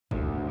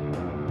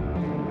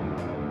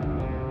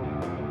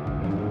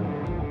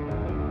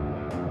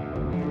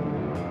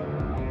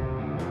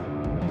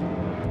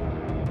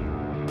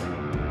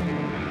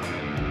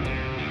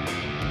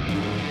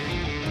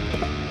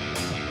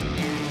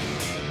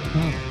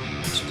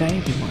day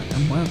everyone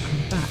and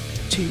welcome back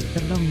to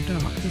The Long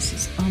Dark. This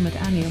is Armoured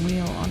Annie and we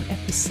are on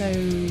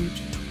episode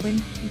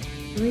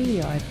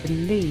 23 I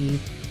believe,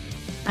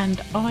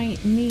 and I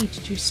need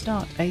to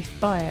start a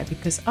fire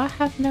because I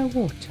have no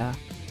water.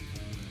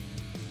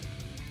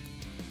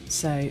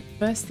 So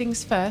first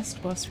things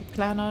first, whilst we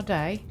plan our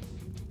day.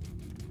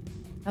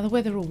 Now the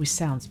weather always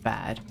sounds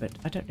bad, but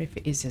I don't know if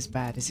it is as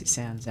bad as it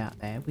sounds out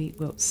there. We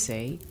will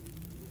see.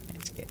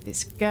 Let's get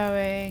this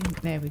going.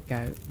 There we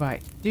go.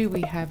 Right, do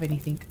we have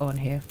anything on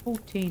here?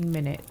 14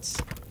 minutes.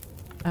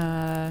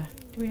 Do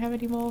we have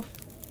any more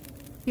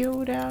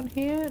fuel down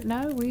here?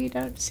 No, we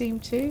don't seem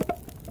to.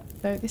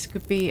 So this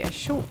could be a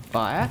short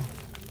fire.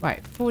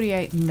 Right,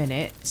 48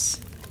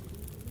 minutes.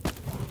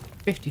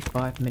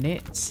 55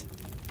 minutes.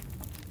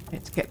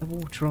 Let's get the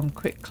water on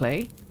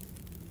quickly.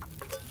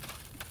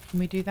 Can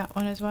we do that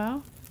one as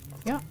well?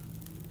 Yeah.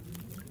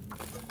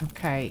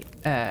 Okay.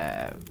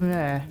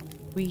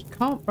 We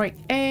can't break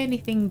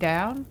anything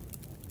down.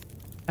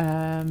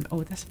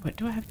 Oh, that's the point.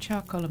 Do I have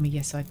charcoal on me?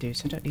 Yes, I do.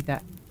 So I don't need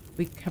that.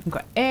 We haven't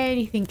got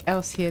anything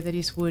else here that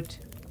is wood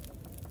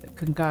that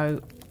can go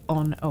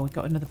on. Oh, we've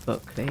got another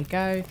book. There you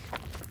go.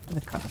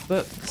 Another couple of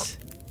books.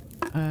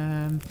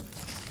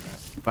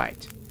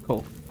 Right.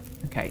 Cool.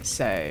 Okay,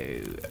 so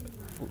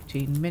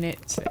 14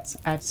 minutes. Let's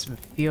add some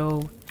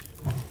fuel.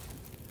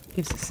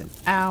 Gives us an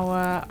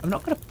hour. I'm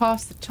not going to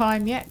pass the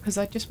time yet because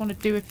I just want to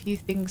do a few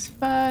things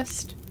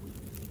first.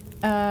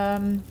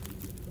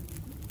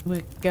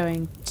 We're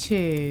going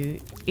to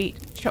eat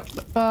a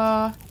chocolate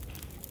bar.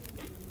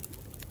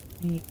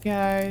 There you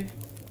go.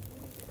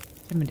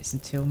 10 minutes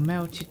until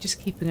melted. Just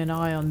keeping an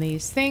eye on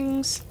these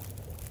things.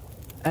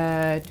 Do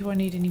I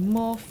need any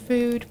more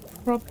food?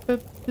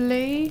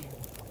 Probably.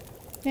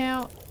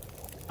 Now,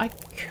 I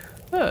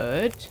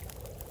could...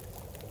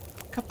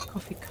 cup of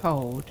coffee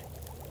cold.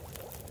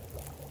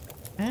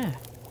 Ah,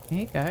 there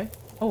you go.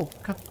 Oh,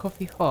 cup of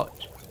coffee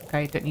hot.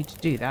 Okay, don't need to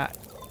do that.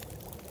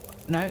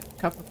 No,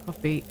 cup of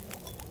coffee.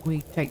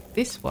 We take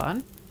this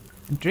one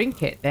and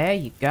drink it. There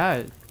you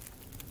go.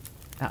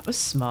 That was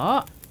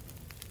smart.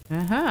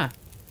 4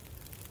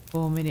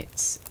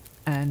 minutes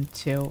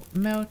until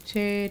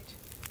melted.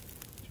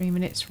 3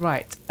 minutes.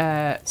 Right.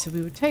 So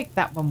we will take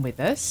that one with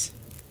us.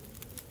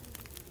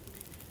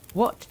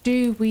 What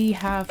do we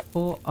have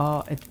for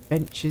our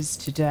adventures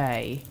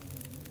today?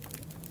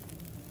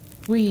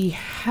 We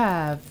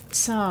have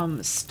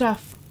some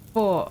stuff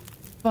for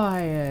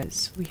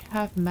fires. We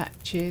have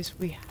matches.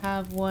 We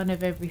have one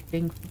of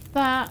everything for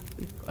that.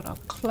 We've got our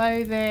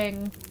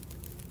clothing.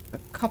 A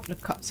couple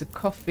of cups of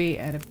coffee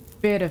and a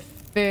bit of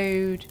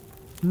food.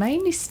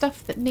 Mainly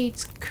stuff that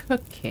needs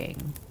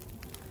cooking.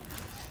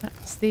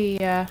 That's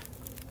the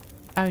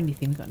only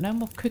thing. We've got no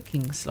more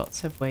cooking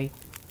slots, have we?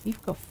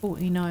 You've got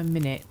 49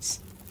 minutes.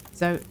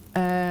 So,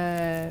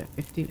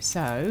 50.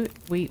 So,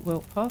 we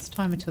will pass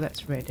time until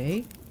that's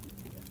ready.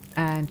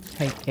 And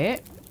take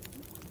it.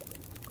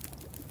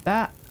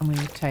 That, and we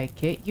will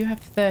take it. You have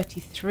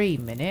 33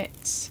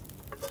 minutes.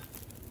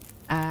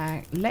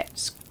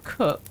 Let's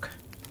cook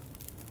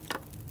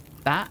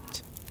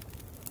that.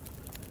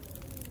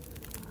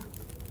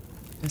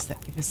 Does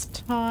that give us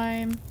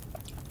time?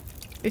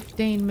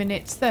 15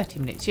 minutes, 30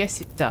 minutes.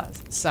 Yes, it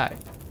does. So,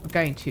 we're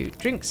going to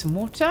drink some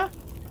water.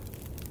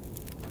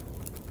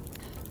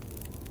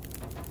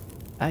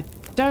 I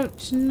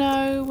don't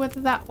know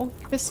whether that will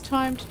give us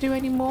time to do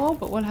any more,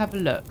 but we'll have a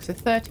look. So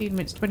 13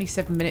 minutes,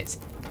 27 minutes.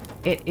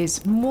 It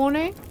is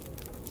morning.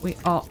 We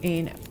are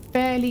in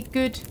fairly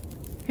good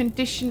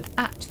condition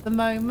at the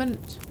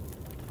moment.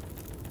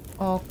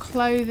 Our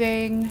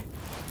clothing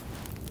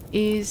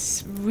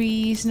is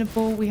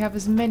reasonable. We have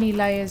as many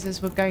layers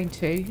as we're going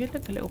to. You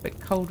look a little bit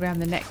cold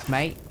around the neck,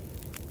 mate.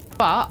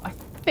 But I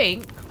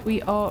think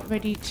we are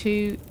ready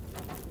to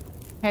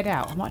head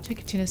out. I might take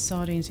a tin of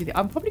sardines with you.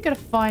 I'm probably going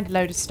to find a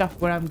load of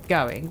stuff where I'm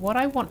going. What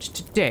I want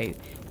to do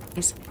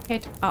is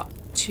head up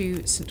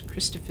to St.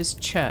 Christopher's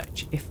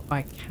Church if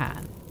I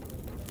can.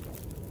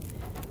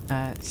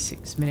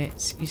 6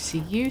 minutes. You see,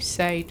 you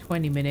say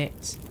 20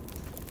 minutes.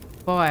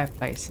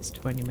 Fireplace is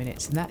 20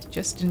 minutes, and that's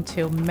just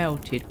until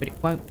melted, but it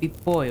won't be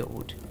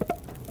boiled.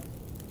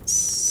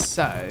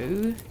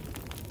 So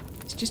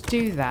let's just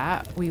do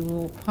that. We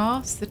will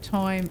pass the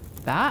time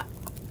that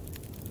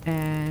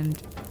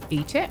and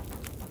eat it.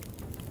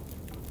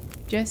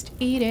 Just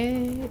eat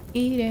it,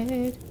 eat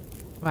it.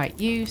 Right,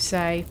 you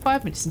say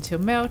 5 minutes until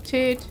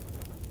melted.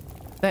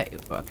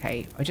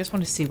 Okay, I just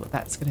want to see what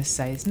that's going to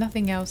say. There's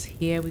nothing else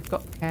here. We've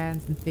got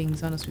cans and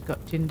things on us. We've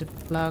got tinder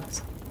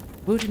plugs.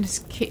 Wilderness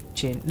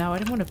Kitchen. No, I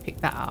didn't want to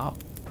pick that up.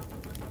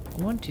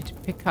 I wanted to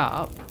pick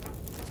up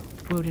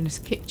Wilderness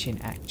Kitchen,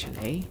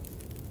 actually.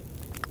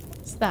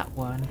 What's that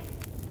one?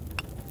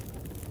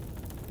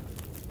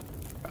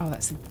 Oh,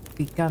 that's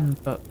the gun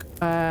book.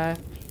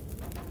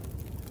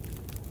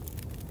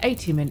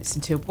 80 minutes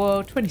until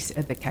boiled. 20...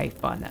 Okay,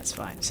 fine, that's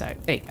fine. So,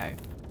 there you go.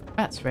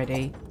 That's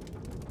ready.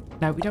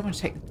 No, we don't want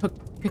to take the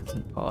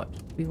cooking pot.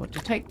 We want to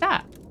take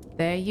that.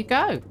 There you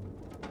go.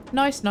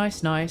 Nice,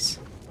 nice, nice.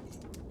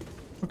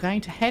 We're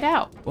going to head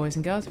out, boys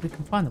and girls. If we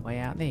can find the way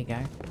out. There you go.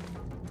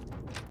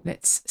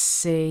 Let's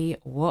see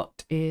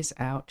what is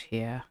out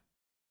here.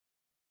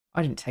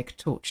 I didn't take a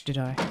torch, did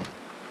I?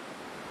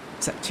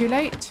 Is that too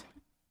late?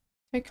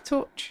 Take a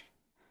torch?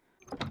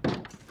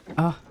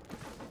 Oh.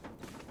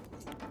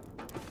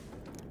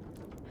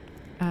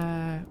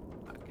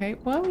 Okay,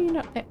 why will you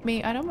not let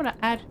me... I don't want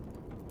to add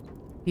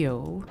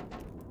fuel.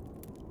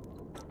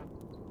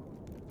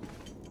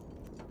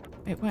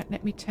 It won't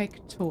let me take a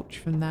torch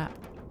from that.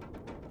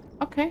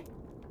 Okay.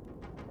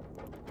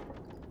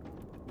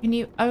 Can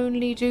you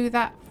only do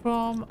that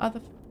from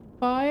other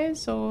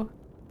fires, or...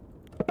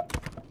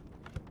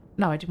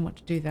 No, I didn't want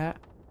to do that.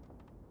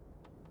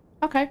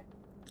 Okay.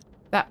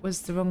 That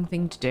was the wrong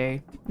thing to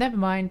do. Never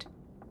mind.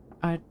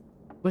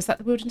 Was that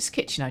the wilderness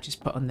kitchen I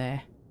just put on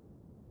there?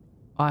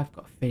 I've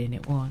got a feeling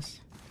it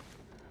was.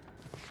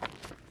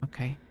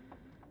 Okay.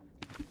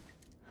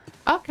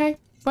 Okay.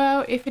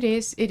 Well, if it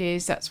is, it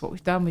is. That's what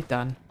we've done. We've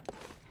done.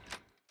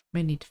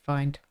 We need to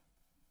find...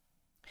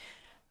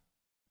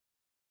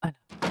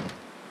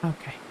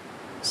 Okay.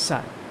 So,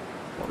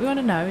 what we want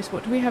to know is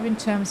what do we have in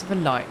terms of a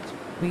light?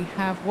 We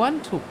have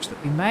one torch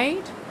that we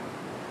made.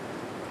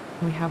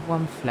 And we have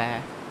one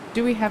flare.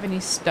 Do we have any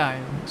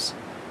stones?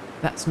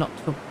 That's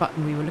not the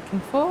button we were looking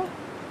for.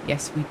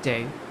 Yes, we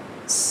do.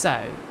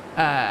 So,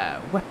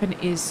 weapon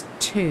is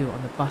 2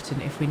 on the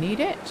button if we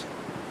need it.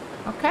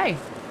 Okay.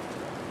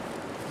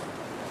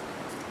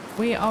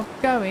 We are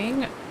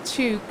going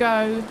to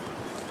go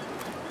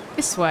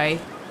this way.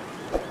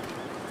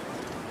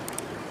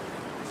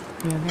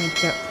 We are going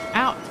to go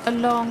out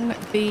along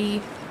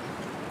the...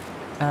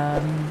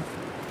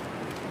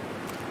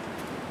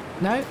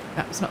 No,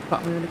 that was not the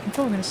button we were looking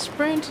for. We're going to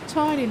sprint a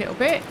tiny little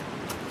bit.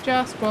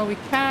 Just while we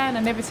can.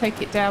 And never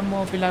take it down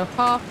more below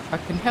half if I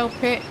can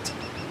help it.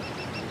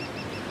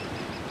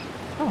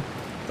 Oh,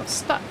 got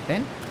stuck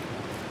then.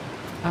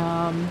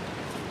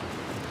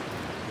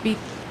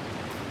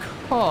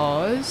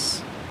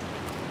 Because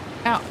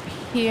out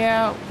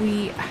here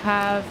we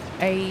have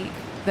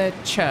the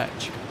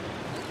church.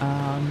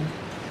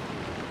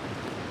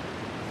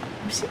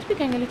 We seem to be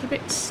going a little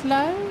bit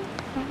slow.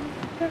 I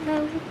don't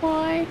know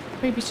why.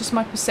 Maybe it's just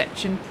my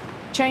perception.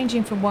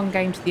 Changing from one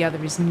game to the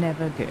other is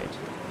never good.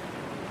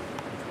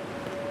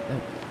 The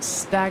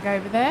stag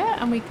over there,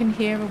 and we can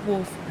hear a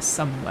wolf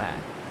somewhere.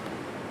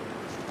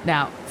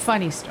 Now,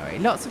 funny story.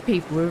 Lots of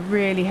people were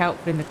really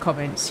helpful in the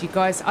comments. You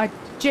guys, I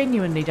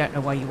genuinely don't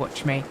know why you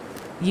watch me.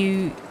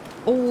 You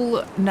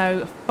all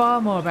know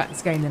far more about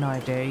this game than I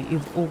do.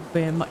 You've all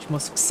been much more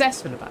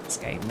successful about this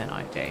game than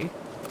I do.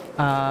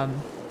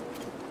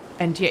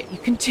 And yet you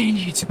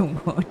continue to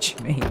watch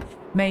me.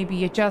 Maybe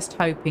you're just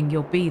hoping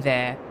you'll be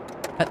there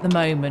at the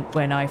moment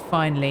when I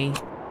finally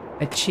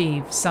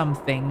achieve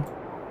something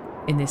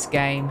in this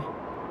game.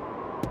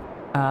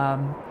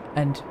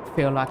 And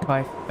feel like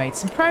I've made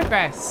some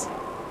progress.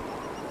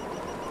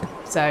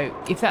 So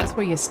if that's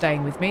where you're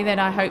staying with me, then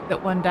I hope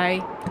that one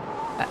day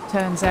that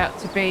turns out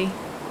to be...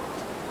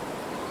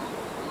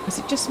 Was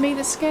it just me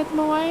that scared them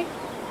away?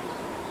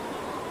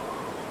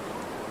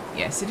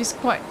 Yes, it is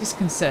quite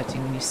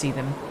disconcerting when you see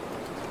them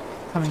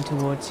coming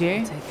towards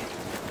you. Take it.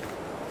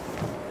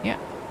 Yeah,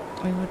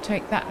 we will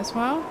take that as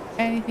well.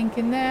 Anything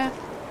in there?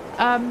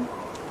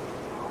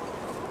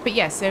 But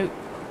yeah, so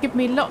give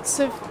me lots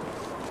of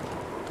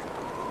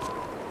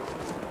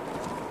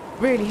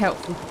really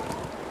helpful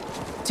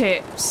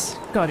tips.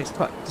 God, it's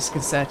quite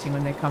disconcerting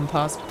when they come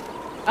past.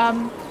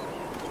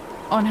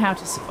 On how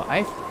to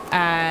survive.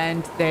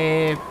 And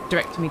they're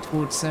directing me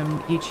towards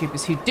some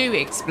YouTubers who do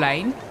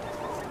explain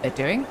what they're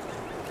doing,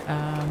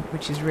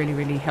 which is really,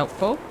 really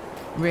helpful.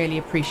 Really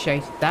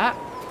appreciated that.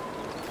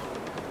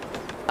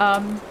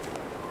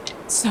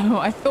 So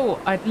I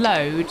thought I'd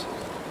load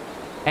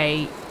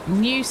a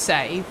new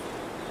save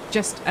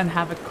just and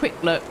have a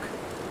quick look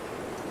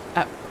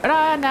at...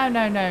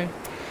 No.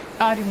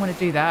 I didn't want to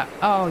do that.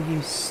 Oh,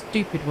 you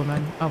stupid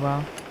woman. Oh,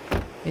 well.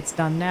 It's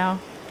done now.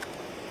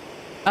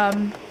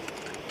 Have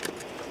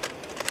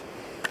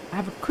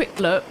a quick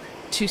look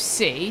to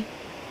see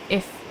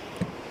if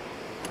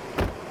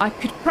I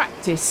could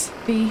practice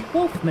the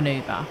wolf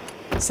maneuver.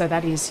 So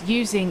that is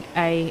using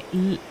a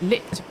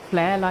lit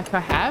flare like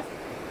I have,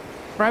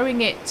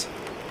 throwing it...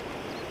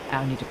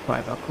 I need a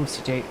prybar, of course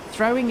you do.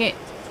 Throwing it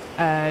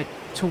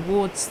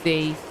towards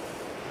the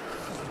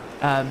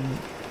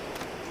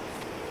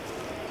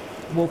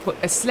wolf,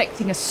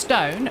 selecting a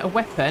stone, a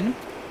weapon,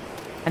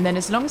 and then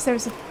as long as there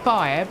is a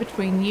fire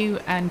between you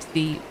and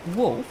the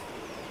wolf,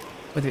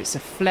 whether it's a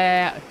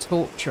flare, a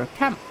torch, or a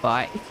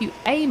campfire, if you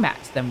aim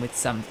at them with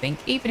something,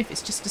 even if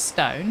it's just a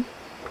stone,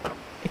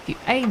 if you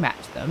aim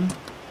at them,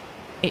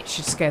 it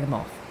should scare them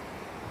off.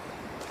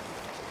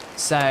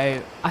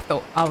 So I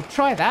thought I'll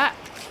try that.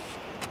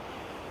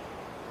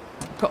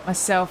 Got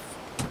myself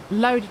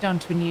loaded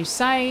onto a new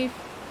save.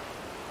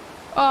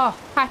 Oh,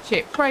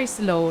 Hatchet, praise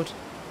the Lord.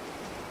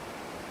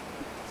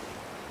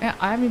 Yeah,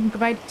 I haven't even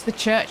made it to the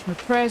church. My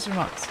prayers are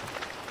answered.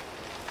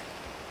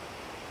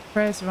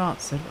 Prayers are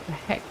answered. What the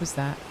heck was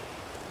that?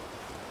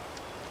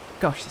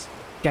 Gosh, this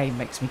game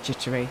makes me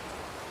jittery.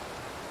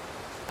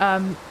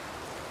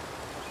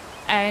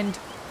 And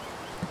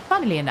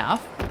Funnily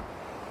enough,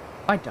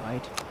 I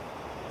died.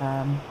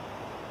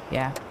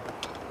 Yeah.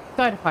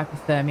 Died of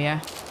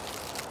hypothermia.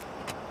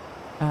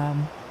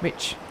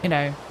 Which, you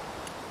know,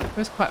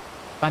 was quite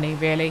funny,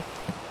 really.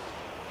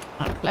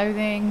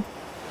 Clothing.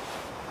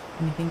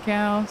 Anything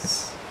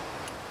else?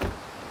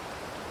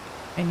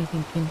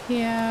 Anything in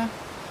here?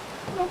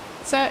 Oh,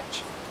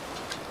 search.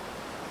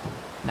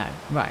 No.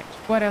 Right.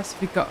 What else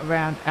have we got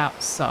around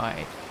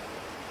outside?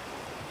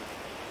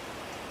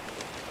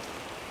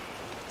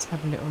 Let's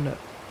have a little look.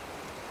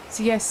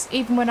 So yes,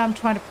 even when I'm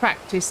trying to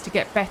practice to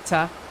get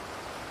better,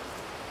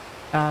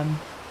 didn't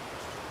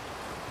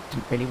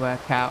really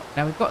work out.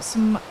 Now we've got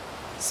some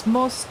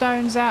more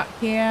stones out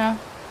here.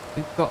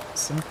 We've got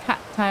some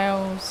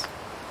cattails.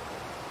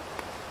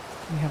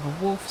 We have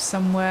a wolf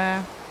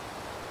somewhere.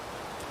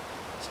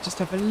 Let's just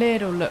have a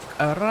little look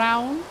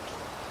around.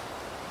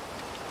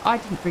 I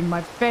didn't bring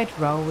my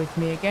bedroll with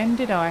me again,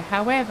 did I?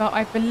 However,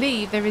 I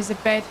believe there is a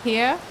bed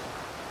here.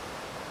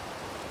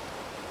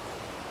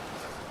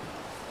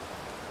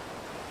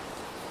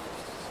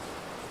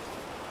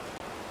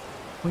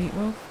 We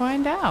will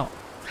find out.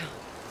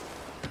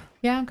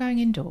 Yeah, I'm going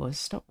indoors.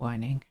 Stop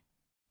whining.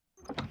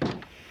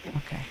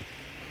 Okay.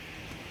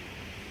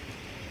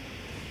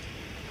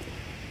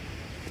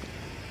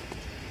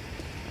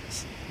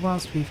 So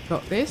whilst we've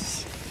got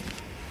this,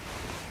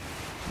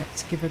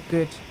 let's give a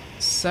good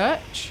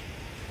search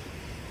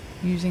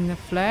using the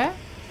flare.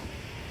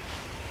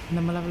 And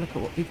then we'll have a look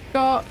at what we've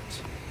got.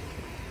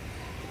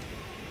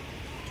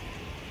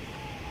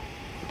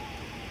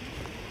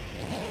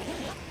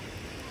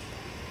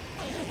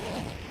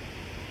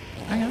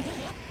 Hang on.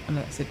 Oh,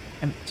 no, that's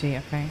empty,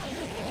 okay.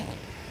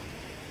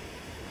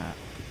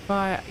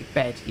 Fire,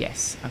 bed,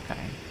 yes, okay.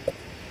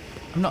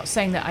 I'm not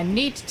saying that I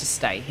need to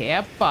stay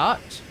here,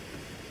 but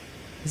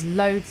there's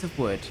loads of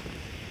wood.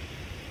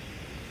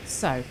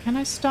 So, can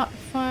I start the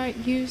fire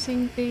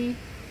using the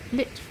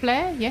lit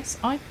flare? Yes,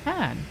 I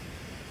can.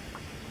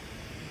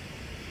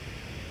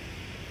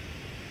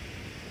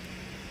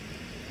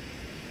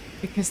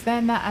 Because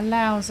then that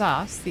allows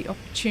us the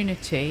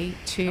opportunity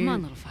to Come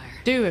on, little fire.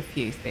 Do a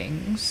few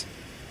things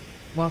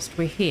whilst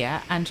we're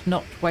here and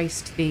not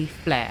waste the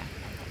flare.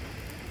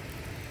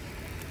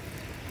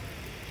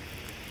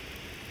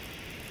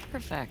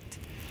 Perfect.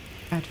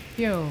 Add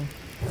fuel.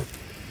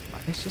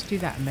 Right, let's just do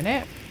that a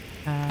minute.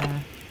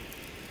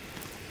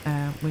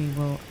 We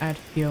will add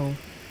fuel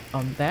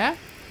on there.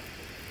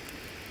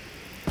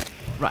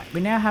 Right, we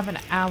now have an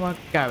hour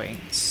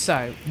going.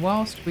 So,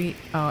 whilst we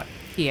are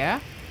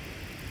here,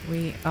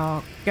 we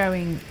are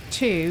going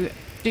to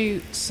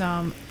do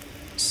some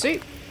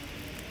soup.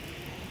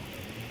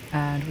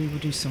 And we will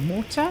do some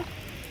water.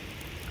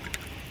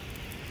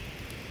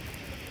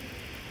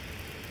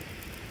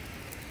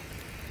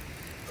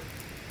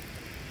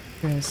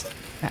 Because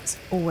that's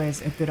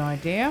always a good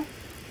idea.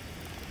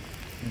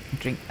 We can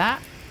drink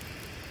that.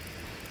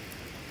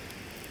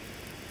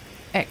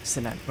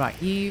 Excellent.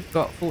 Right, you've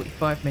got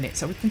 45 minutes.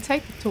 So we can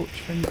take a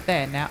torch from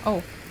there now.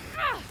 Oh.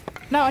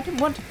 No, I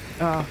didn't want to.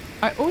 Oh,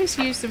 I always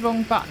use the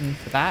wrong button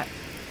for that.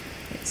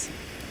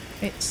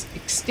 It's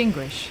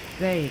extinguish.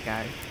 There you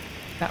go.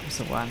 That was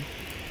the one.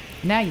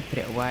 Now you put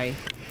it away.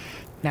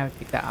 Now we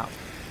pick that up.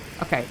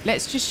 Okay,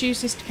 let's just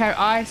use this to carry.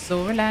 I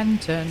saw a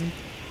lantern.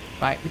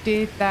 Right, we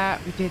did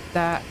that. We did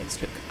that.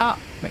 Let's look up.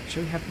 Make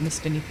sure we haven't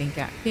missed anything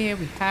out here.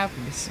 We have.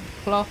 We missed some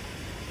cloth.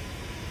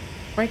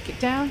 Break it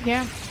down.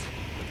 Yeah.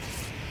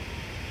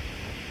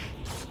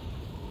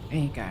 There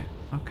you go.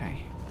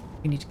 Okay.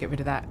 We need to get rid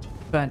of that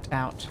burnt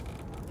out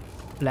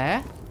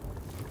flare.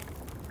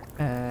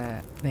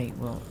 They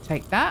will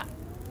take that.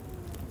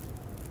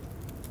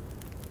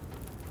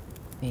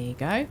 There you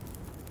go.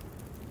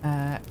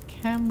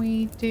 Can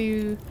we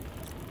do...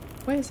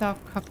 Where's our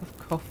cup of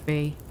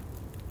coffee?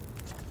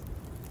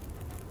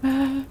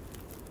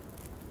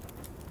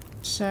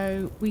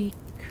 So we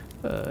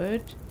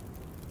could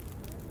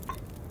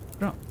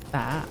drop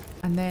that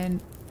and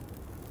then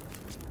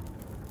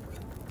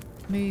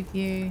move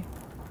you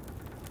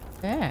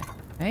there.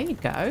 There you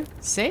go.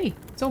 See?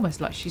 It's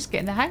almost like she's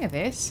getting the hang of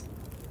this.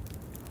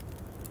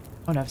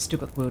 Oh no, I've still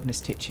got the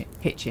wilderness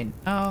kitchen.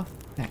 Oh,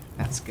 no,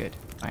 that's good.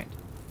 Right.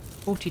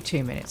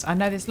 42 minutes. I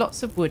know there's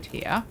lots of wood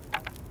here.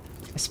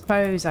 I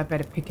suppose I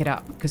better pick it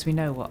up because we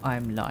know what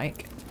I'm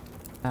like.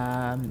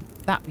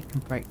 That we can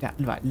break down.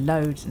 Right,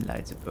 loads and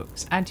loads of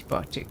books.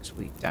 Antibiotics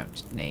we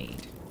don't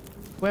need.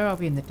 Where are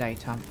we in the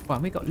daytime?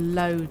 Fine, we've got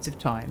loads of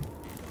time.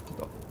 We've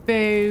got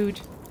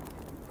food.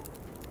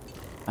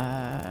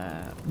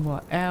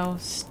 What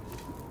else?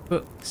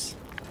 Books.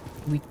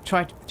 We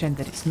try to pretend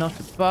that it's not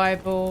a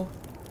Bible.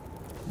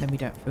 Then we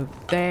don't feel...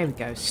 There we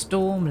go.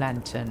 Storm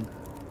lantern.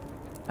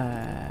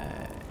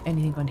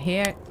 Anything on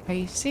here?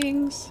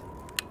 Casings.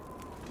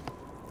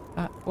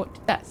 What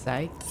did that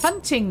say?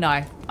 Hunting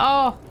knife.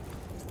 Oh,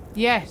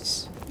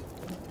 yes.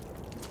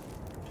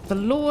 The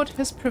Lord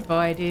has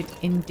provided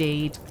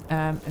indeed.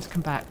 Let's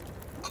come back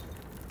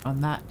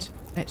on that.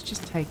 Let's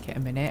just take it a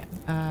minute.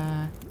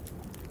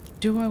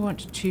 Do I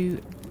want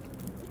to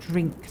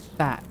drink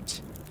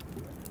that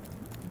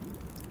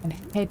and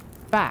head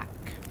back?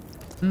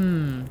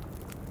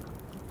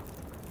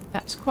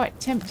 That's quite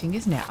tempting,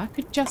 isn't it? I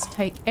could just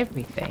take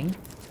everything.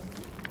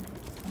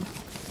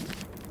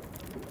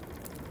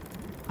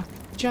 I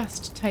could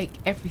just take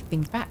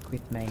everything back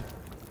with me.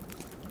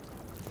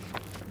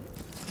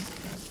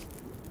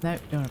 No, we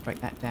don't want to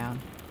break that down.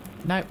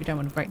 No, we don't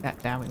want to break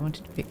that down. We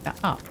wanted to pick that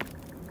up.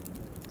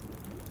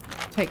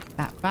 Take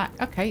that back.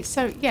 Okay,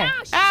 so yeah.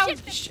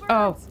 Ouch!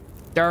 Oh,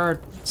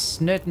 dirt,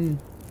 snudden.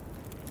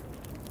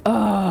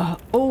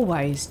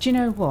 Always. Do you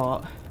know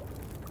what?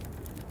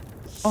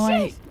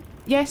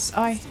 Yes,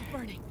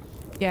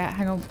 yeah,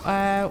 hang on.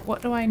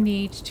 What do I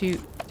need to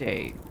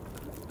do?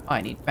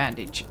 I need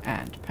bandage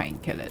and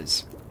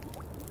painkillers.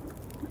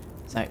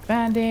 So,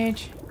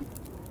 bandage.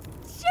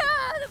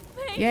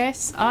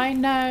 Yes, I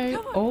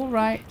know. All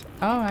right.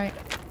 All right.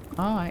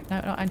 All right.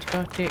 No, not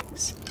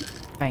antibiotics.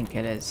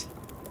 Painkillers.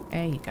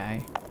 There you go.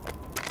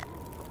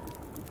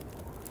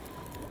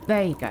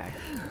 There you go.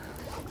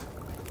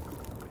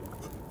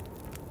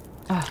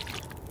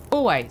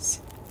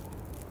 Always.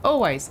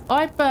 Always.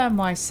 I burn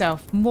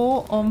myself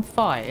more on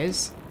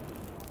fires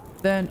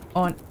than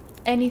on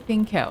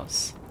anything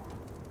else.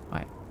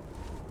 Right.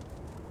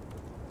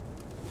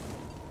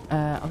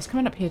 I was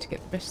coming up here to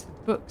get the best of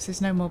the books.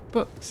 There's no more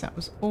books. That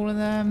was all of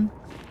them.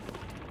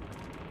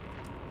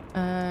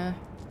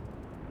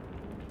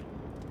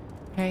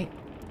 Okay.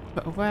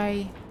 Put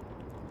away.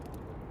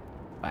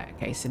 Right,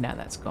 okay, so now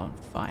that's gone.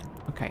 Fine.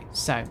 Okay,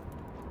 so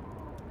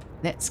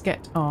let's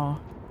get our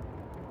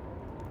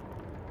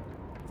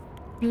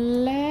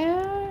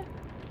flare.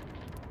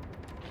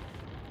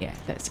 Yeah,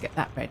 let's get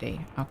that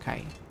ready.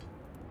 Okay.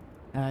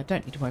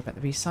 Don't need to worry about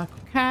the recycle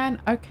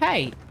can.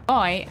 Okay,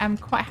 I am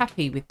quite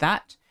happy with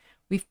that.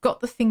 We've got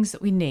the things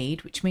that we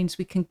need, which means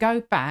we can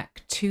go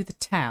back to the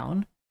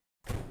town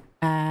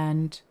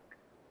and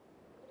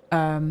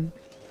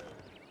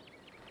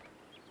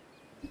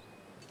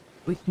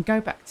we can go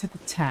back to the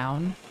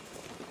town.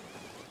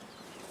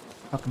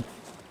 If I can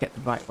get the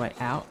right way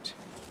out.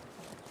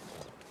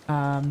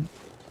 And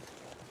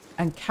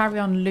carry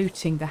on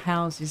looting the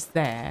houses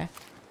there.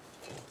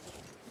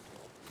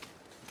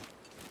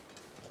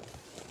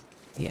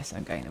 Yes,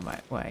 I'm going the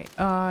right way.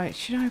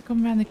 Should I have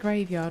gone around the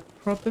graveyard?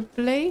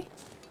 Probably.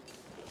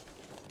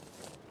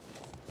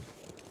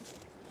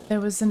 There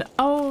was an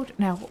old...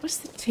 Now, what was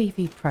the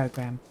TV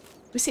programme?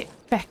 Was it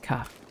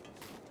Becca?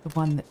 The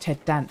one that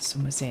Ted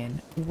Danson was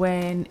in.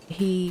 When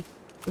he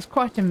was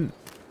quite a,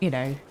 you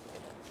know,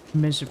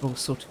 miserable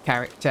sort of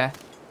character.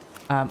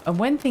 And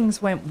when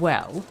things went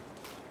well,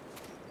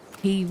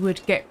 he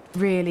would get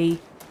really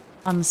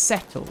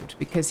unsettled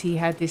because he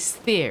had this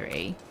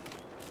theory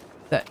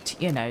that,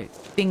 you know,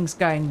 things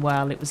going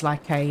well, it was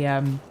like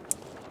a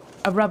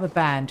rubber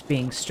band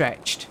being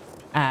stretched,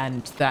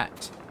 and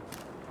that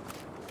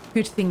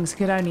good things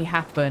could only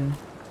happen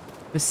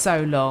for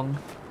so long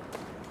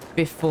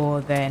before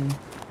then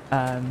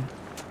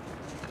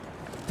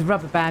the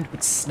rubber band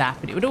would snap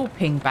and it would all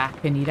ping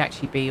back and you'd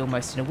actually be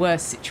almost in a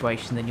worse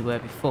situation than you were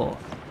before.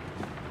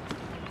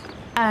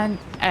 And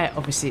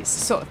obviously it's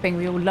the sort of thing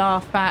we all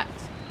laugh at,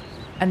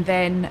 and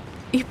then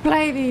you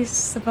play these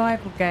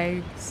survival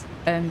games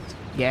and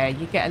yeah,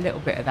 you get a little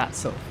bit of that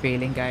sort of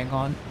feeling going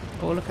on.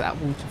 Oh, look at that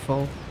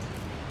waterfall.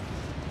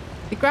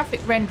 The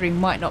graphic rendering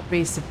might not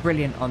be so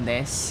brilliant on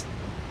this,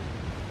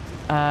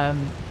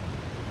 but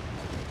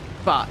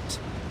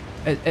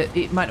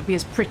it might not be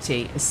as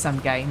pretty as some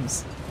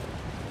games,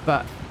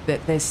 but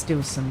there's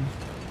still some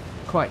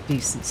quite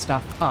decent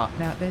stuff.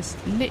 Now there's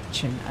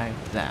lichen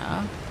over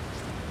there.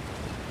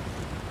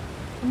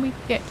 Can we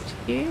get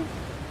to you?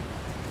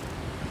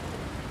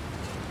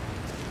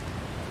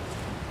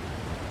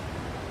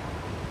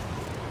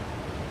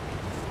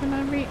 Can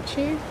I reach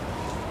you?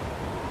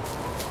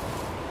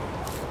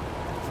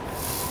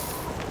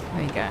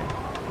 There you go.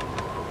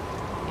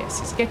 Yes,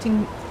 it's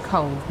getting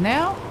cold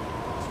now.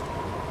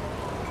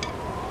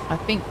 I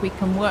think we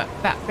can work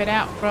that bit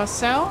out for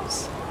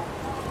ourselves.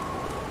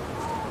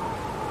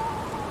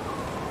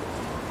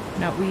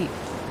 Now, we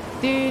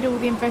did all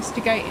the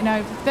investigating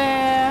over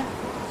there.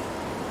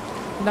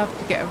 Love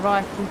to get a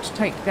rifle to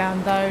take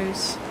down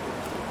those.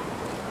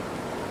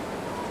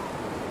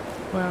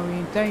 Where are we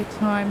in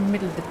daytime?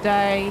 Middle of the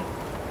day.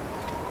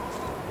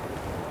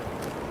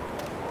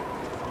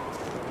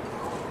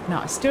 No,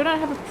 I still don't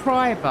have a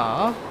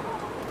prybar.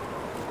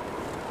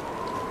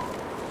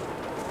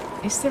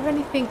 Is there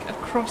anything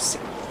across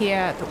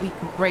here that we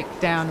could break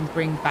down and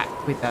bring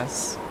back with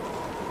us?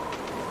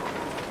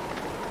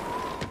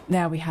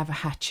 Now we have a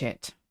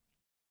hatchet.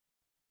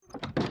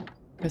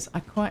 Because I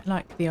quite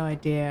like the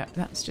idea.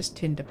 That's just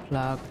tinder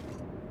plug.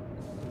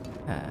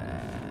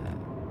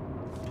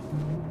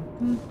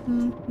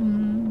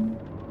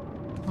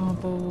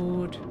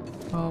 Cardboard.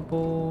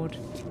 Cardboard.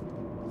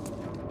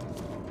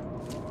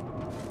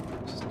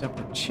 Just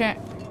double check.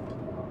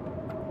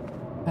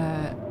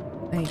 There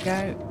you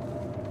go.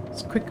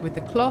 It's quicker with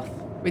the cloth.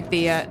 With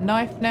the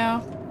knife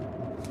now.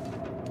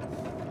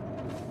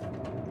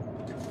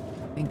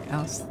 Anything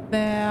else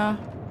there?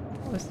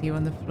 What's you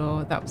on the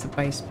floor? That was a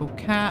baseball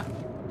cap.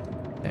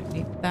 Don't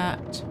need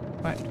that.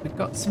 Right, we've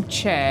got some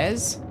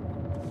chairs.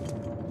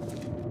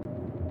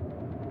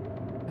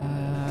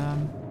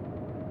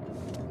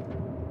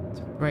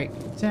 To break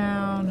it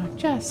down. I'm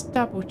just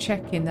double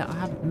checking that I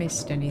haven't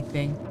missed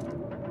anything.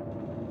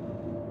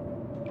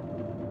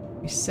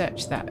 We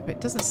search that, but it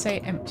doesn't say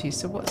empty,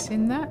 so what's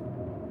in that?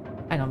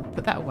 Hang on,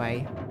 put that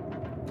away.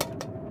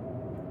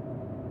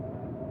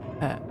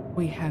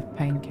 We have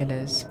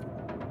painkillers.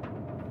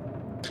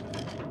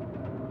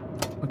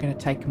 We're going to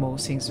take them all,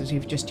 seeing as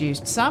we've just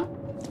used some.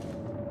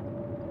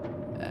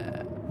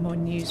 More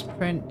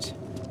newsprint.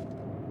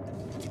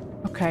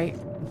 Okay.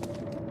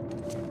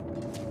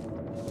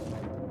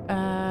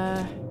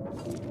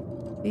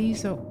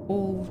 These are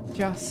all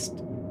just...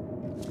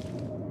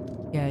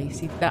 Yeah, you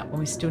see that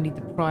one we still need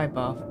the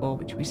prybar for,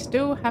 which we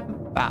still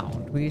haven't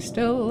found. We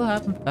still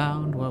haven't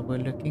found what we're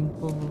looking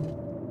for.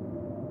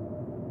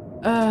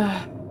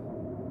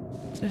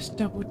 Just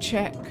double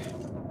check.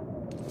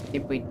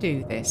 Did we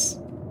do this?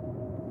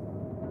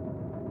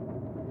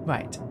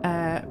 Right,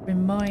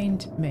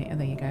 remind me. Oh,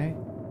 there you go.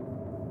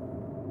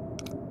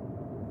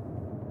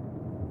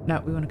 No,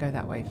 we want to go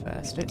that way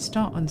first. Let's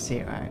start on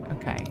 0.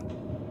 Okay.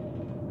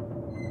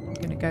 I'm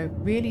going to go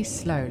really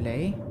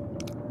slowly.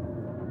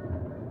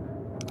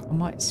 I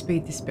might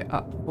speed this bit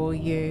up for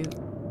you.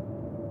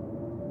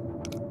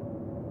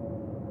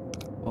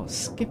 Or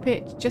skip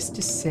it just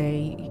to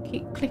see. You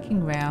keep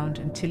clicking round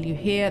until you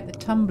hear the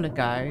tumbler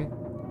go.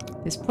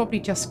 There's probably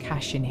just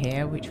cash in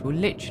here, which will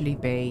literally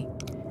be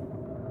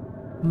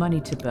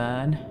money to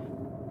burn.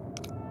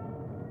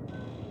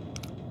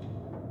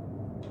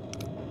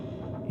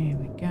 Here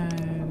we go.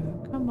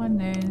 Come on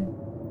then.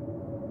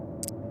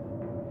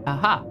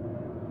 Aha!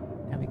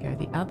 Now we go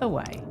the other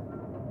way.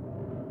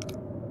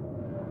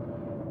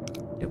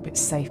 A little bit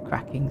safe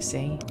cracking,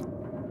 see?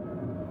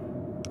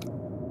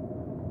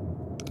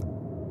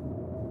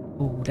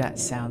 Oh, that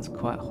sounds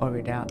quite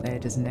horrid out there,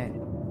 doesn't it?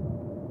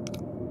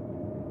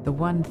 The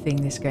one thing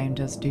this game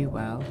does do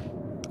well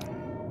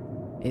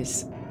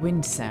is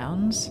wind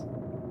sounds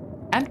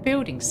and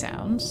building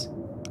sounds.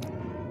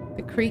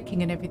 The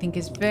creaking and everything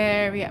is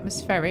very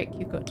atmospheric,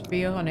 you've got to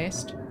be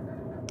honest.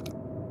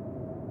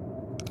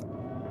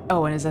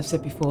 Oh, and as I've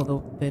said before,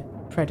 the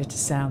predator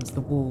sounds,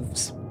 the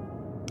wolves,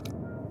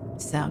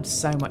 sound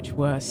so much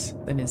worse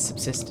than in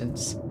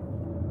Subsistence.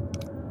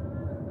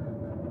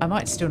 I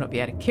might still not be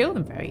able to kill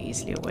them very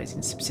easily always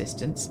in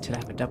Subsistence till I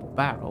have a double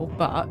barrel,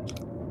 but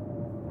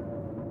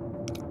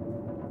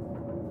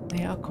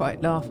they are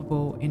quite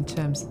laughable in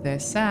terms of their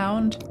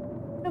sound.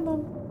 Come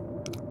on.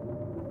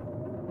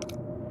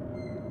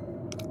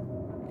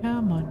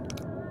 Come on.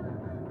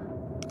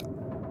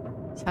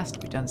 This has to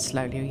be done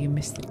slowly or you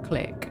miss the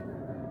click.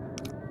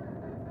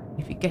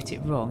 If you get it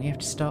wrong, you have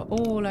to start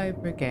all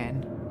over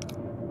again.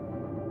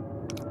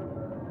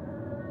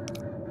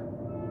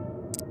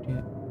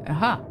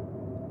 Aha!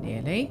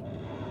 Nearly.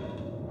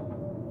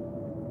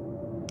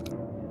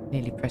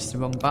 Nearly pressed the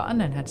wrong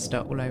button and had to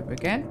start all over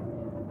again.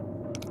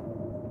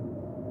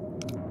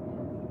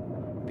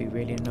 Be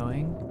really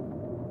annoying.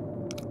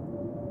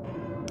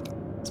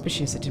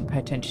 Especially as I didn't pay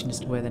attention as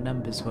to where the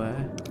numbers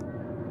were.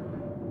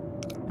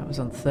 That was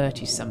on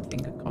 30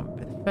 something, I can't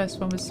remember. The first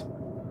one was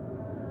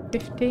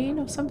 15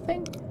 or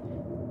something.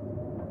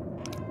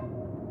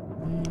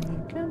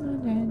 Come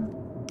on then.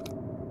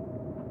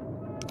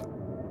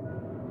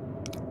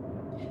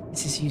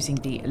 This is using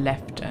the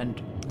left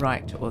and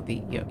right, or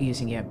you're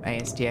using your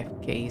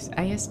ASDF keys.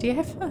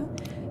 ASDF?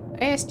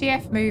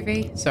 ASDF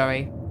movie.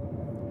 Sorry.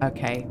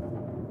 Okay.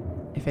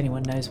 If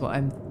anyone knows what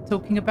I'm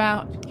talking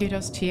about,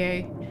 kudos to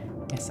you.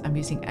 Yes, I'm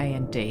using A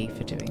and D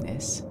for doing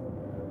this.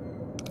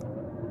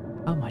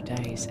 Oh my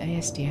days,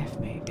 ASDF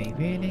movie,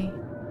 really?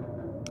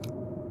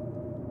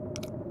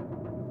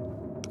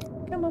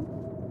 Come on.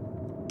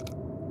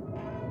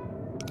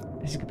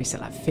 This is going to be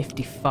something like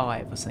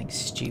 55 or something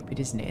stupid,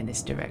 isn't it, in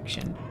this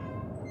direction?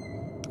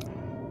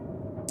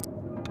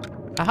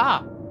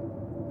 Aha!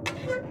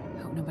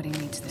 Hope nobody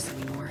needs this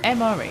anymore.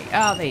 MRE.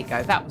 Oh, there you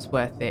go. That was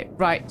worth it.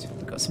 Right,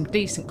 we got some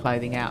decent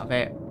clothing out of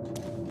it.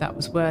 That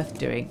was worth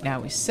doing. Now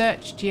we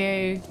searched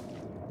you.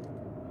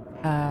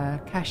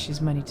 Cash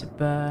is money to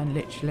burn,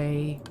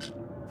 literally.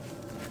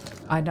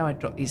 I know I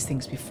dropped these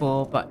things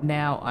before, but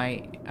now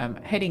I am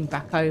heading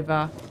back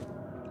over.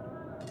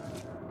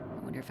 I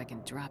wonder if I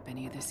can drop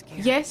any of this gear.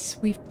 Yes,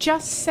 we've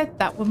just said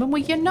that, woman.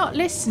 Well, you're not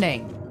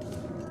listening.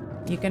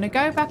 You're going to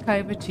go back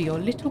over to your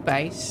little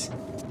base.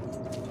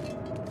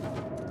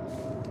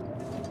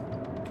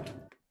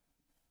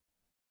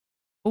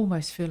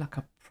 Almost feel like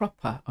a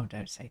proper... Oh,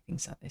 don't say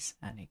things like this,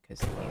 Annie,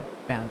 because you're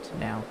bound to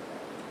now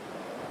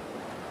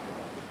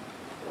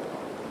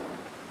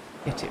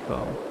get it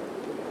wrong.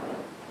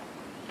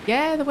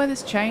 Yeah, the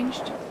weather's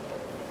changed.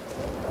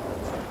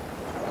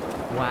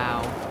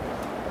 Wow.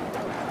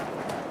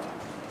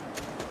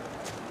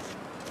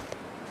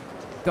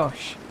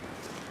 Gosh.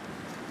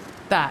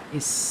 That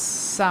is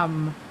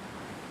some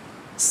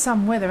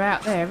weather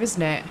out there,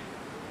 isn't it?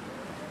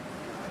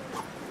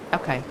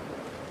 Okay.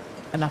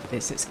 Enough of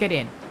this. Let's get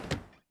in.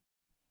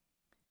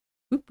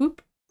 Whoop,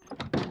 whoop.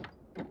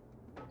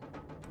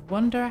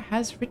 Wanderer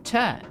has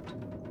returned.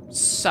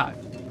 So.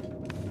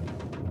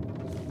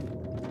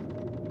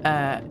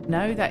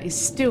 No, that is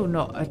still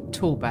not a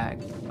tool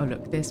bag. Oh,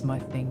 look, there's my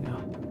thing.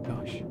 Oh,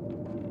 gosh.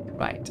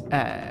 Right.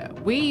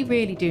 We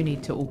really do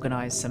need to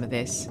organise some of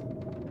this.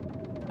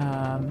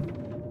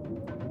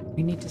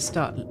 We need to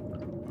start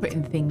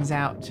putting things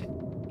out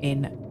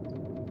in...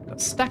 Got a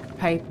stack of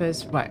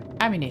papers. Right,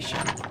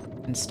 ammunition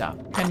and stuff.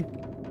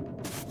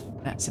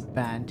 That's a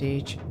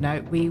bandage.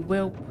 No, we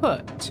will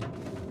put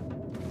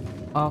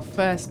our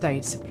first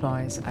aid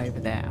supplies over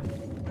there.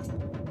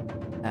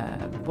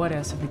 What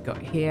else have we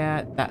got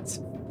here? That's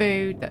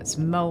food. That's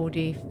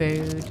mouldy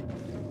food.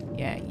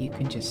 Yeah, you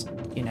can just,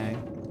 you know,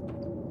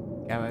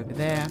 go over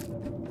there.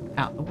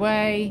 Out the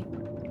way.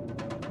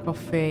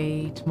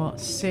 Coffee, tomato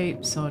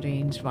soup,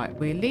 sardines. Right,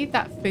 we'll leave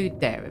that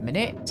food there a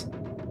minute.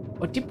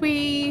 Or did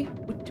we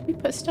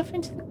put stuff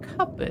into the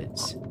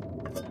cupboards?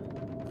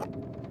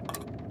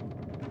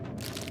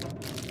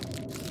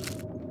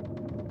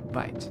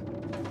 Right.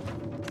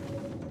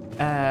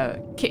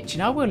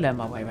 Kitchen. I will learn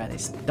my way around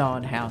this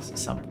darn house at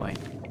some point.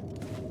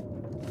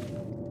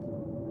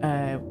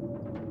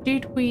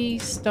 Did we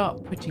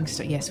start putting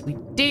stuff? Yes, we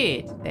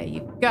did. There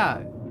you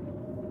go.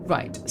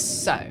 Right,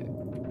 so...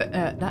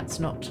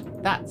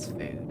 that's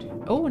food.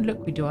 Oh, and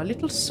look, we do our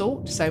little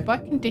sort. So by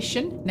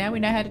condition, now we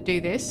know how to do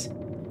this.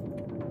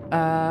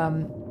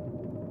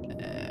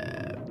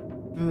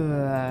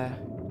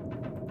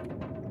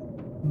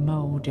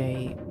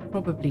 Mouldy.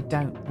 Probably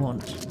don't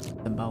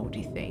want the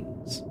mouldy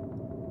things.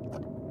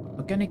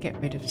 We're going to get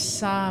rid of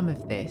some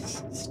of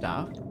this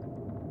stuff.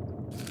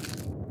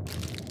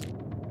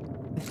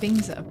 The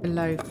things that are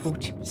below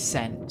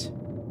 40%.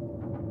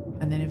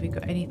 And then have we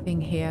got anything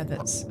here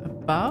that's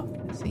above?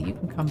 So you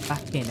can come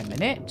back in a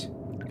minute.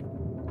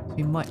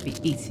 We might be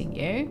eating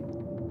you.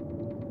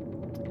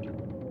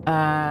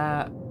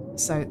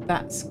 So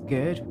that's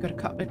good. We've got a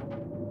couple of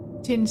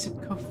tins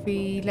of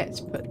coffee. Let's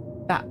put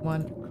that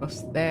one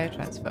across there.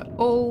 Transfer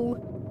all.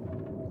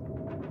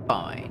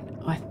 Fine.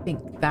 I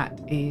think that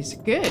is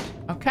good.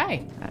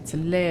 Okay. That's a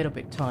little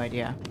bit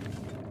tidier.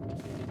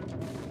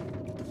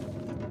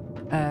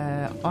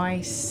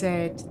 I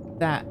said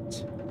that...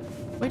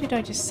 Where did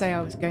I just say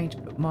I was going to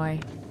put my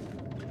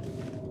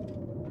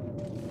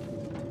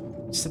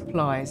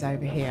supplies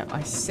over here?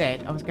 I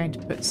said I was going to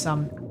put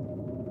some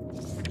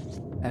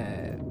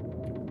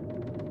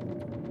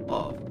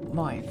of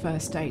my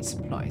first aid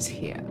supplies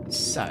here.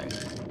 So,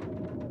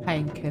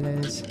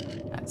 painkillers,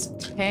 that's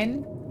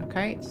 10.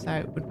 Okay,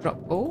 so we'll drop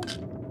all.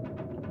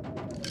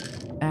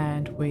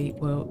 And we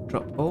will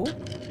drop all.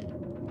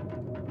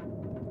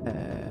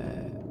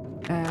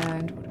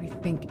 And what do we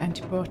think?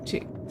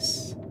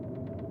 Antibiotics.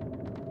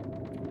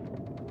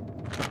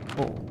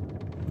 All.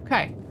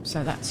 Okay,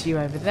 so that's you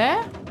over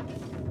there.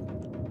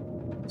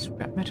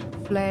 Scrap metal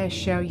flare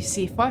shell. You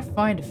see, if I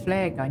find a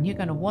flare gun, you're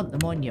going to want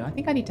them on you. I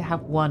think I need to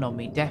have one on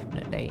me,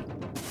 definitely.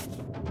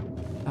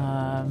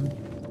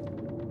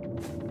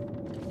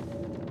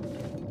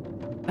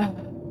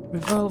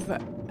 Revolver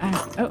and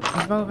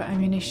revolver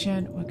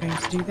ammunition. We're going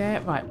to do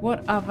there. Right.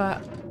 What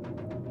other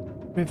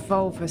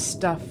revolver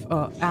stuff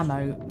or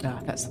ammo? No,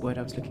 that's the word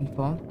I was looking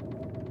for.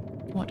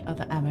 What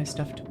other ammo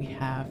stuff do we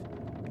have?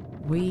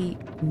 We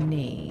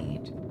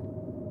need...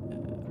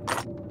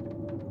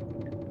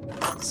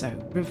 so,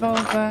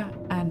 revolver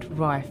and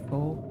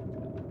rifle.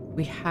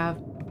 We have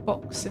a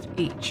box of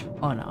each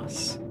on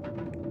us.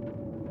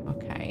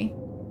 Okay.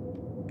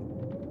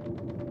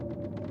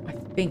 I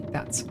think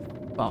that's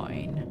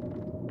fine.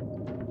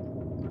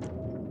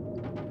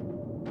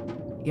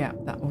 Yeah,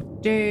 that will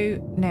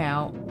do.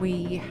 Now,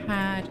 we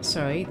had...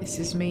 Sorry, this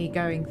is me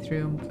going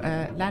through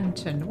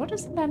lantern. What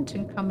does the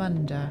lantern come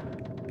under?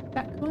 Does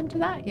that come under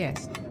that?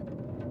 Yes.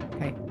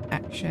 Okay,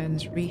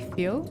 actions,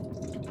 refuel.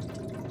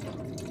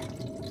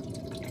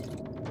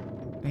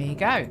 There you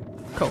go.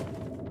 Cool.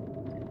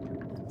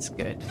 That's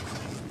good.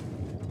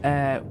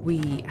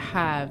 We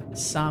have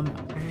some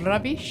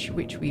rubbish,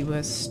 which we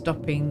were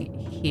stopping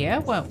here,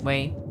 weren't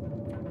we?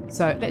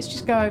 So let's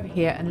just go over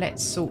here and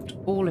let's sort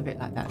all of it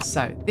like that.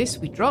 So this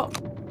we drop.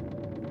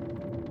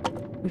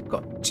 We've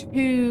got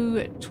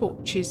 2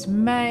 torches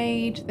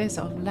made. There's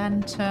our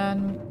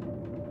lantern.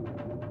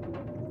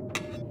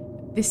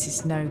 This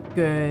is no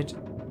good.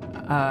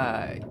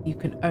 You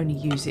can only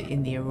use it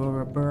in the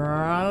Aurora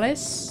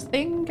Borealis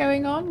thing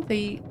going on,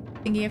 the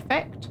thingy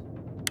effect.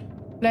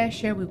 Flare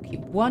share, we'll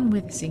keep 1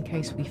 with us in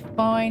case we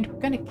find.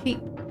 We're going to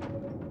keep...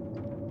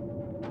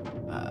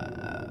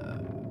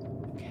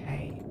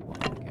 okay,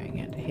 what am I going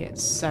into here?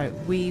 So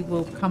we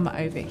will come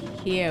over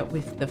here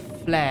with the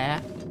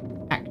flare,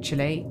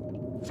 actually.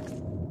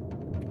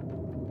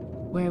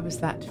 Where was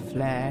that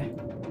flare?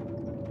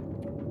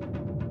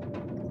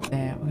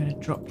 There, I'm going to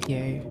drop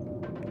you.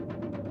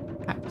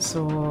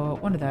 Hacksaw,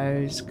 one of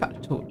those, couple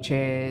of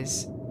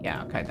torches.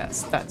 Yeah, okay,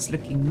 that's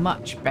looking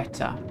much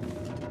better.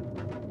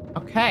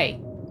 Okay,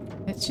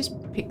 let's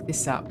just pick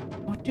this up.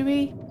 Or do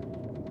we?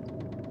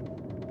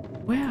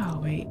 Where are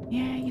we?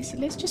 Yeah, you see,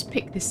 let's just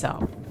pick this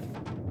up.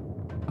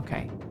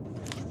 Okay.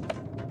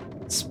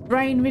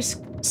 Sprain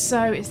risk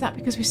So is that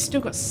because we've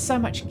still got so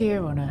much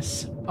gear on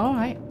us? All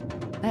right,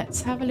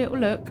 let's have a little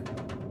look.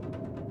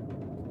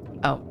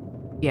 Oh,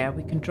 yeah,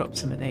 we can drop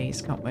some of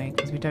these, can't we?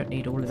 Because we don't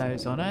need all of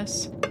those on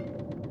us.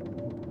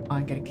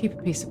 I'm going to keep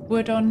a piece of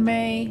wood on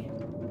me.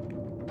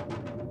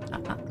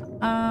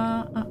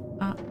 I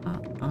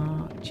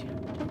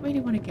don't really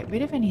want to get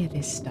rid of any of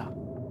this stuff.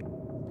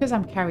 Because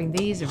I'm carrying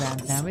these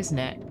around now, isn't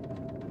it?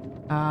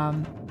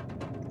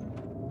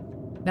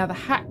 Now the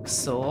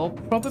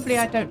hacksaw, probably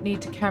I don't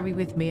need to carry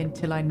with me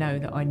until I know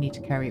that I need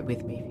to carry it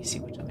with me, if you see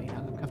what I mean.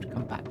 I'm going to have to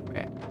come back for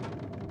it.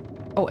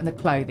 Oh, and the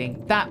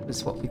clothing. That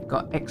was what we've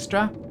got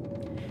extra.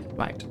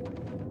 Right.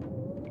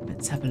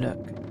 Let's have a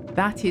look.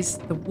 That is,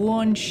 the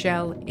worn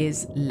shell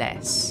is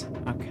less.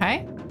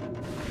 Okay.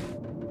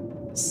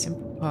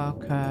 Simple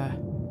Parker.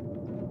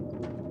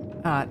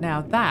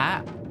 Now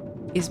that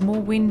is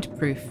more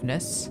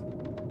windproofness.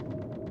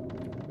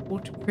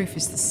 Waterproof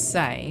is the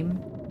same,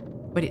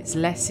 but it's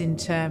less in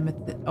terms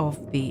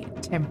of the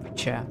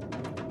temperature.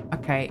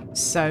 Okay,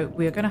 so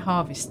we're going to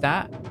harvest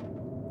that.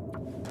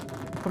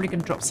 I'm probably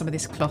going to drop some of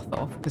this cloth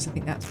off because I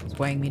think that's what's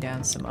weighing me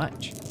down so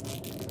much.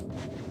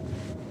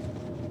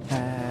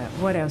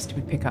 What else did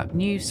we pick up?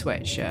 New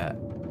sweatshirt.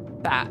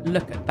 That,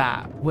 look at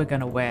that. We're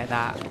going to wear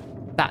that.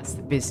 That's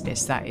the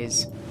business, that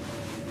is.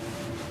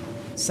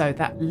 So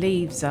that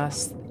leaves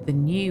us the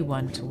new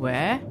one to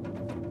wear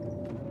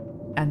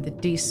and the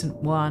decent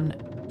one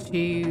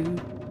to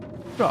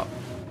drop.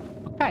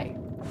 Okay.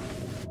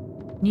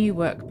 New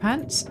work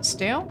pants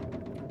still.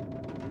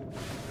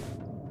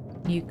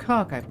 New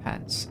cargo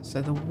pants.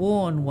 So the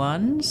worn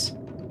ones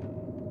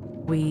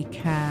we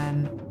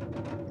can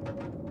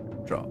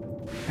drop.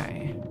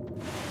 Okay.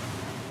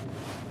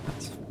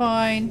 That's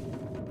fine.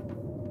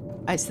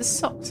 It's the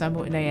socks.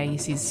 Yeah, you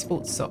see the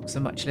sports socks are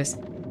much less.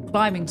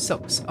 Climbing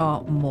socks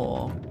are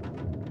more.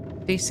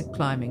 Decent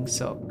climbing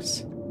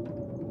socks.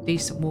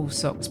 Decent wool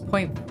socks.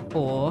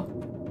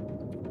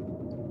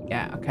 0.4.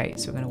 Yeah, okay,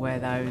 so we're going to wear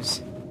those.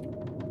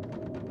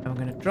 And we're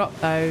going to drop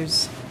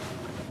those.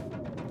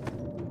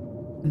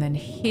 And then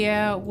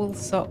here, wool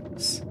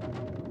socks.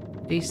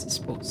 Decent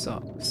sports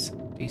socks.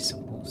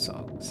 Decent wool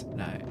socks.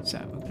 No, so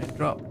we're going to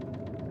drop.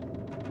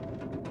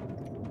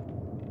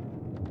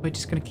 We're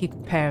just going to keep a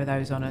pair of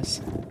those on us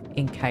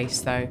in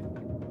case, though.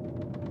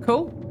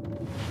 Cool.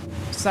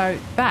 So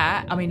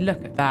that, I mean,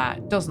 look at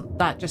that. Doesn't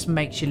that just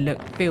makes you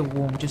feel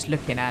warm just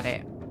looking at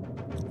it?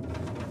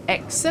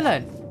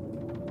 Excellent.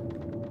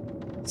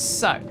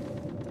 So,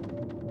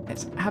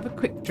 let's have a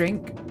quick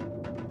drink.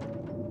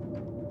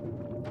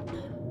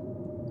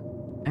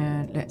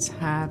 And let's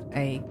have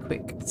a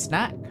quick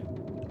snack.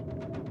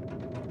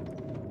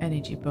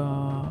 Energy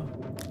bar.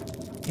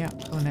 Yeah,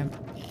 go on then.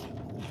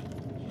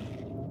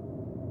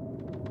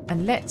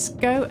 And let's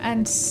go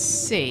and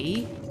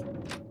see.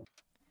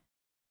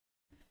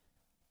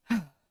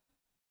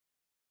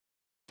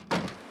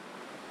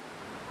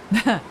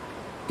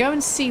 Go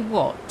and see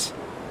what,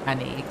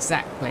 Annie,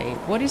 exactly?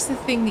 What is the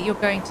thing that you're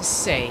going to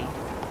see?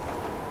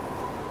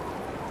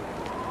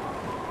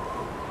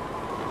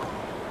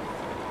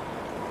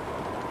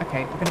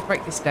 Okay, we're going to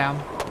break this down.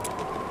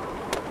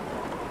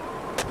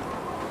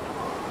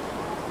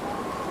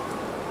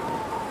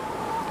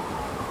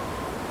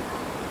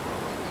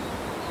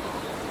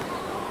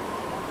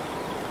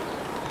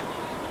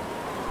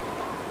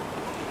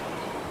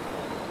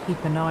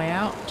 Keep an eye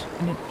out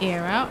and an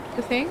ear out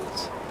for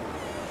things.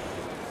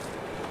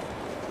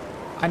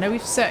 I know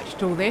we've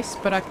searched all this,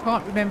 but I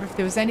can't remember if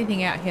there was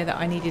anything out here that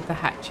I needed the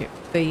hatchet,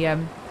 the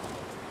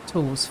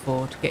tools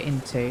for to get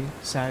into.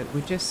 So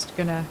we're just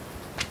gonna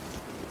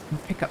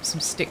pick up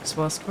some sticks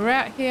whilst we're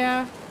out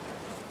here.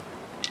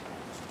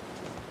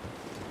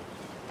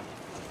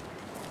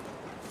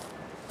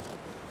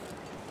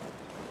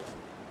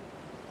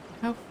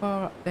 How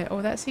far up there?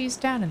 Oh, that's eased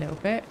down a little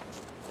bit.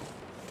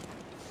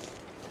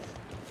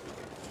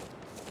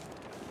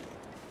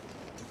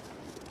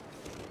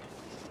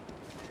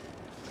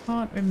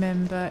 Can't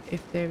remember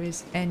if there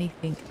is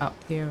anything up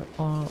here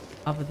or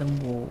other than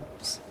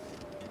walls.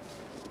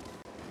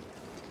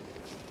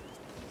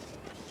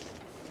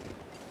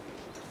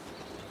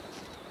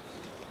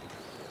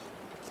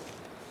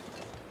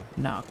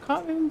 No, I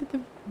can't remember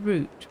the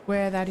route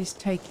where that is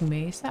taking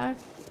me. Is that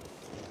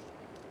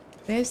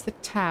there's the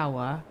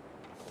tower.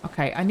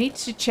 Okay, I need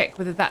to check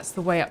whether that's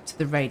the way up to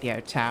the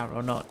radio tower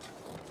or not.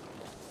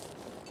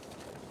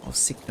 Or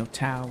signal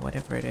tower,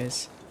 whatever it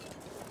is.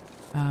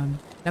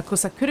 Now, of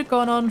course, I could have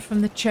gone on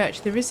from the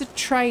church. There is a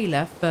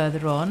trailer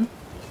further on,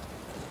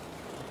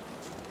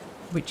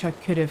 which I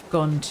could have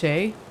gone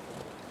to.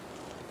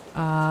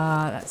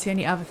 That's the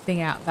only other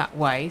thing out that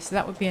way. So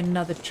that would be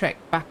another trek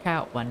back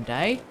out one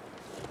day.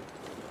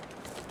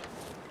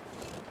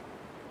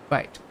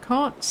 Right,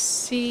 can't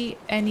see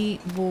any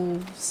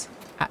wolves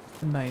at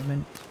the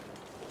moment.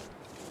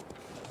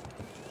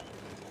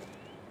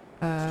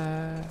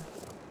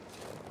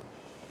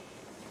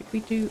 Did we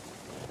do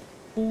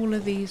all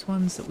of these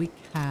ones that we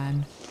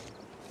can?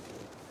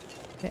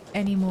 Are there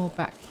any more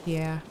back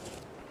here?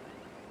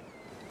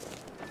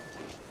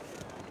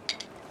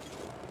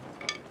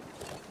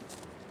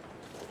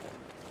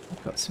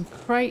 Got some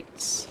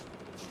crates.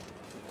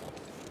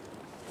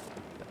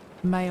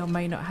 May or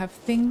may not have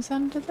things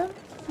under them.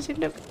 Does it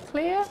look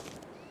clear?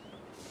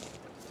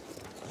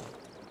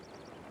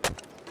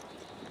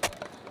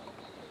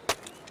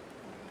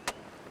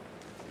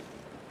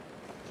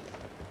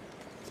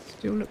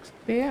 Still looks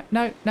clear.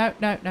 No, no,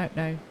 no, no,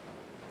 no.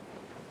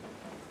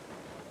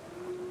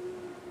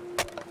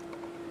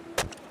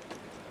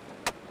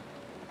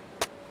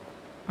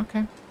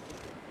 Okay.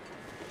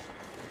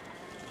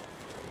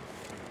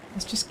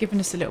 It's just given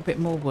us a little bit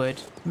more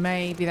wood.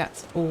 Maybe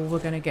that's all we're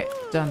going to get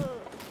done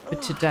for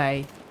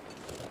today.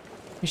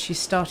 Because she's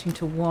starting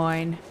to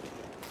whine.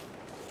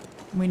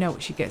 We know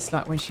what she gets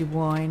like when she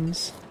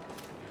whines.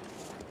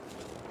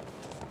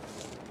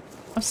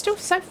 I'm still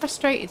so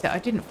frustrated that I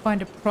didn't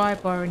find a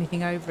prybar or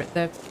anything over at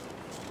the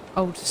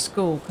old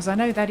school. Because I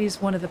know that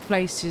is one of the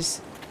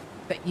places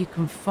that you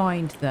can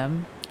find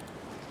them.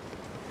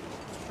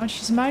 Oh,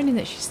 she's moaning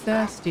that she's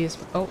thirsty as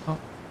well. Oh, oh.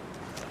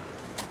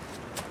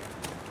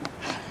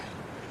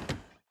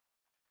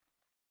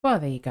 Well,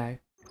 there you go.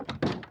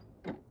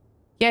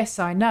 Yes,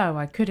 I know.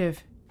 I could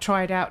have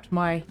tried out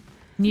my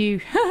new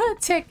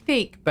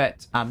technique,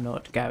 but I'm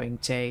not going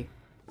to.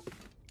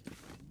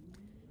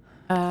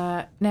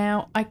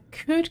 Now, I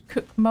could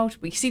cook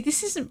multiple. You see,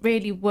 this isn't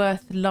really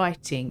worth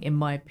lighting, in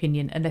my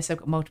opinion, unless I've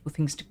got multiple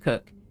things to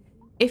cook.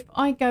 If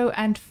I go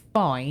and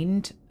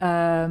find...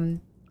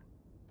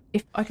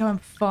 if I go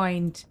and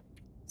find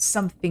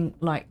something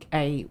like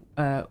a...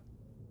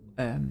 you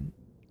know,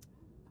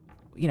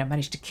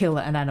 manage to kill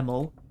an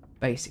animal,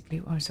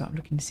 basically. Oh, so I'm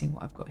looking to see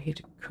what I've got here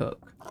to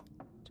cook.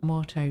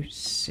 Tomato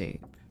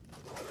soup.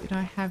 Did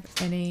I have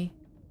any...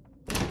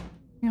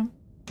 Yeah.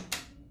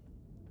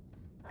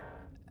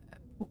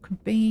 Pork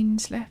and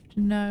beans left?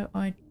 No,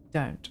 I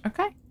don't.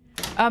 Okay.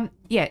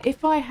 Yeah,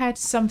 if I had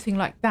something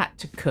like that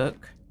to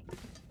cook,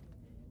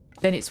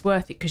 then it's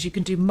worth it because you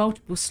can do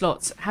multiple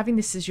slots. Having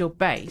this as your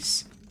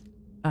base,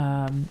 you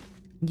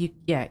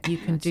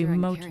can do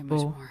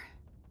multiple.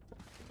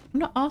 I'm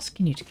not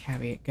asking you to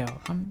carry it,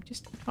 girl. I'm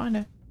just trying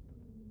to.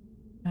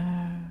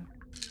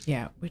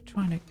 Yeah, we're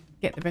trying to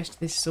get the rest of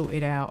this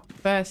sorted out.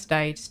 First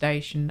aid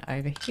station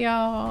over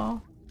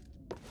here.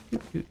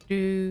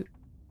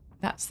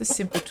 That's the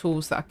simple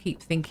tools that I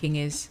keep thinking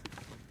is.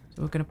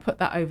 So we're going to put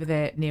that over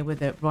there near where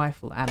the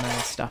rifle ammo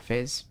and stuff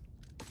is.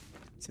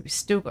 So we've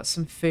still got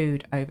some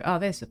food over. Oh,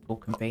 there's the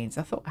pork and beans.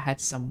 I thought I had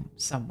some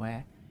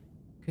somewhere.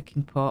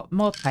 Cooking pot.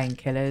 More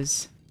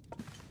painkillers.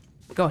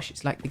 Gosh,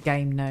 it's like the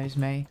game knows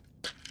me.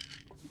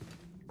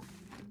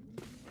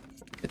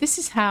 But this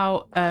is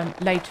how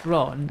later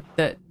on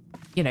that,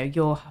 you know,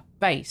 your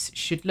base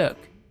should look.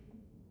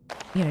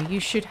 You know, you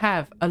should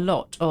have a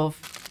lot of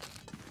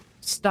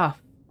stuff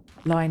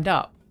lined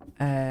up.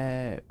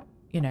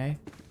 You know.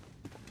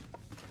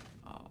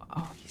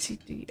 Oh, you see,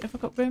 have I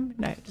got room?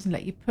 No, it doesn't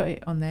let you put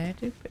it on there.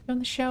 Do you put it on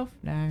the shelf?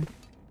 No.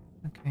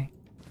 Okay.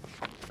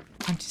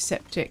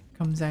 Antiseptic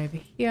comes over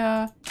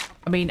here.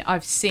 I mean,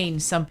 I've seen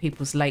some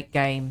people's late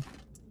game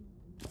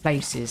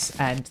places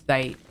and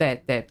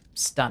they're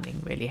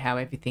stunning, really, how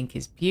everything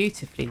is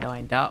beautifully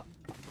lined up.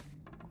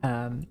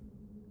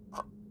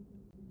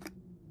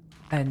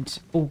 And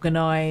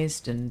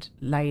organised and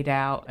laid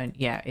out, and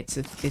yeah, it's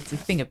a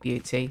thing of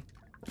beauty.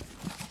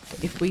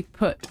 But if we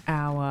put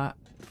our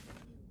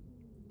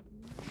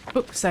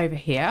books over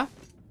here,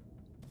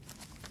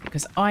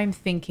 because I'm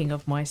thinking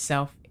of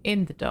myself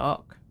in the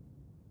dark,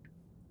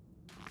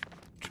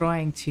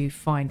 trying to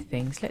find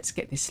things. Let's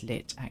get this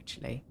lit,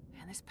 actually.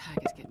 Man, this pack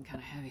is getting kind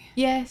of heavy.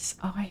 Yes,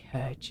 I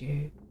heard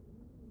you.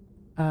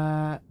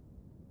 Now,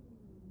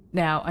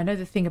 I know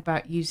the thing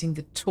about using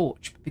the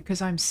torch, but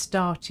because I'm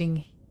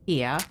starting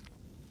here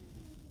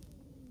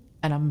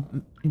and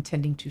I'm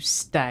intending to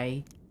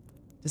stay,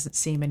 doesn't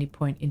seem any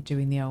point in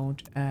doing the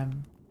old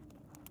Come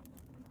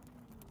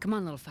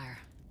on, little fire.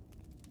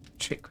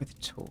 trick with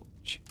a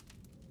torch.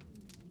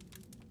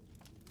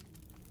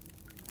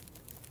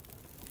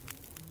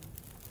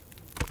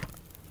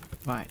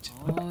 Right.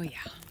 Oh, yeah.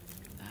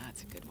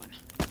 That's a good one.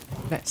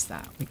 That's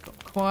that. We've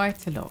got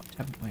quite a lot,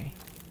 haven't we?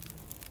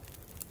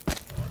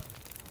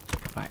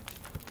 Right.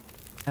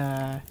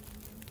 I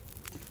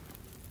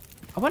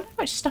wonder how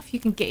much stuff you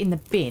can get in the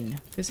bin.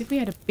 Because if we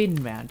had a bin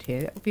round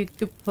here, that would be a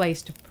good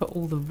place to put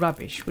all the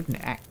rubbish, wouldn't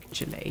it,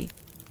 actually?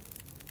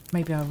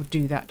 Maybe I will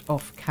do that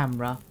off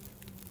camera.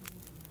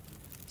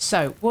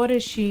 So, what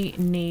does she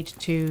need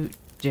to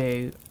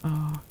do?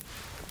 Oh,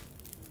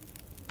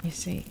 you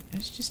see,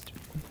 it's just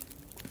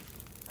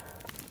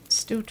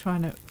still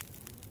trying to,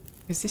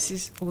 because this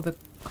is all the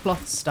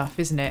cloth stuff,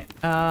 isn't it?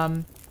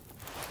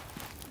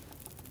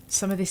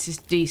 Some of this is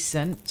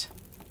decent.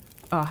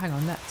 Oh, hang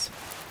on, that's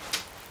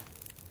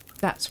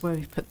where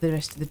we put the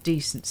rest of the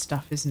decent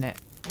stuff, isn't it?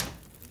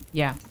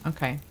 Yeah,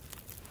 okay.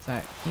 So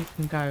you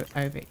can go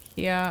over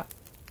here.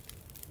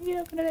 You're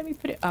not going to let me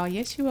put it... Oh,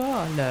 yes you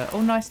are. Look,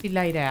 all nicely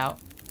laid out.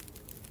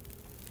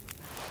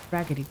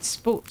 Raggedy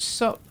sports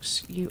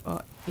socks. You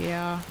are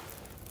here.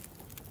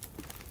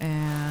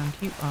 And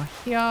you are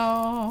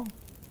here.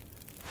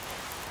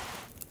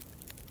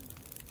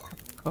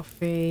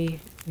 Coffee.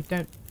 We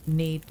don't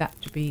need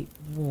that to be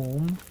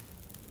warm.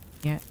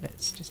 Yeah,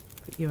 let's just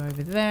put you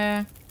over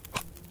there.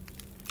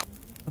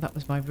 Oh, that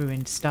was my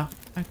ruined stuff.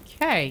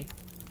 Okay.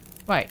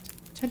 Right,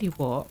 tell you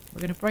what,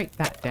 we're going to break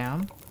that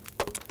down.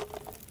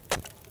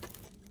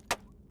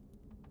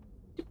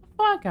 Did the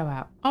fire go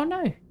out? Oh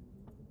no.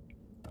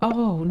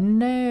 Oh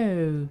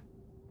no.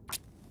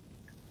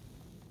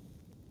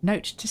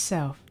 Note to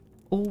self,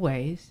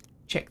 always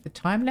check the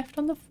time left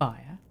on the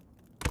fire.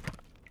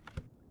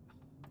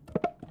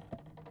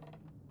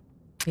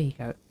 There you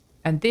go.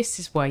 And this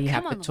is why you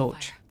have the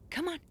torch.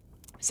 Come on.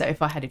 So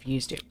if I had have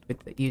used it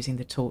with using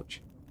the torch,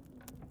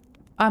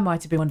 I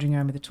might have been wandering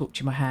around with a torch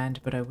in my hand,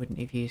 but I wouldn't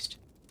have used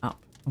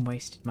up and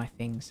wasted my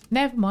things.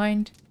 Never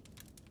mind.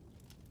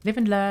 Live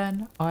and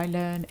learn. I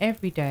learn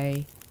every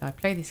day. I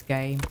play this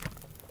game.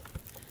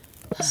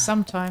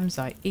 Sometimes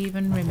I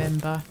even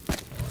remember.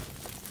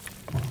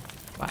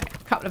 Right,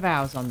 a couple of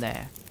hours on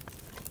there.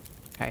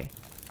 Okay.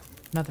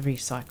 Another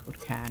recycled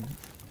can.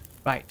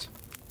 Right.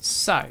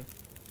 So,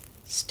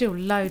 still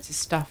loads of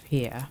stuff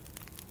here.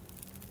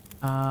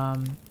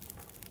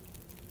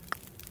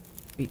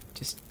 We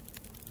just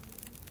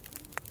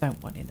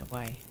don't want in the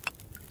way.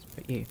 Let's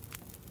put you.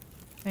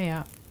 There you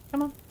are.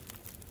 Come on.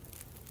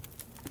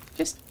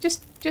 Just.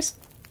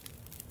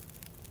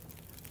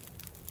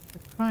 For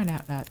crying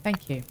out loud.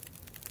 Thank you.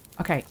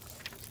 Okay.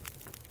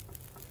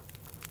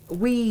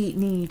 We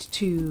need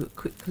to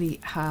quickly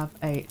have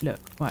a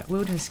look. Right,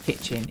 Wilderness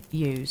Kitchen.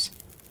 Use.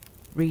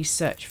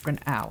 Research for an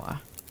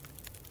hour.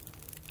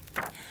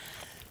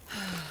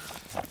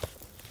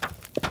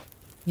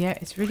 Yeah,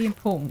 it's really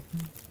important.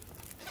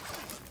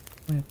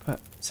 I'm going to put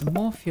some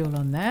more fuel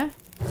on there.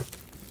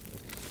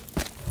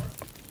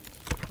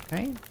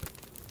 Okay.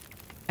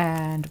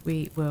 And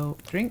we will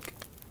drink.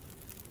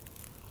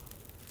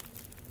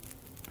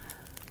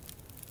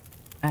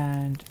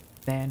 And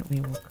then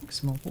we will cook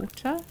some more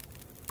water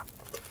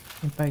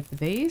in both of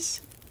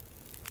these.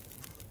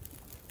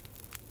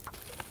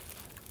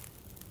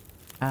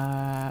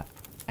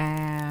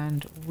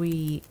 And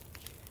we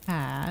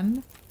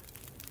can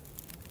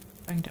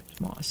banged up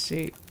tomato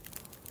soup.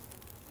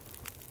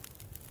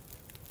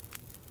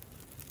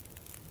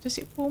 Does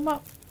it warm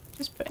up?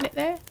 Just putting it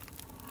there?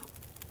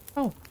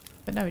 Oh,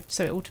 but no,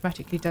 so it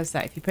automatically does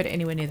that if you put it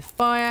anywhere near the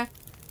fire.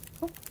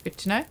 Oh, good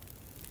to know.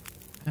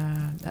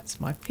 That's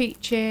my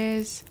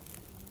peaches.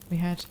 We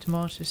had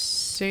tomato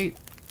soup.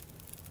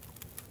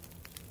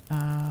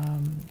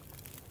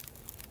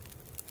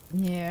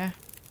 Yeah.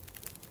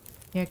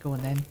 Yeah, go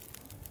on then.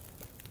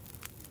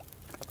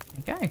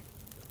 There you go.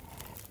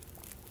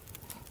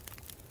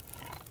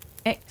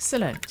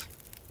 Excellent.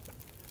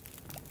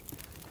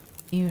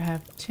 You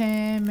have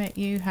 10,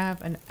 you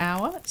have an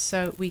hour,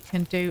 so we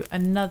can do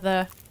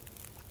another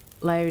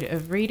load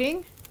of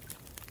reading.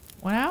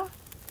 1 hour.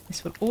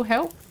 This will all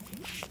help.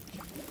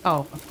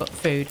 Oh, I've got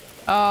food.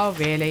 Oh,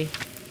 really?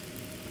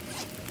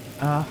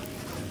 Oh.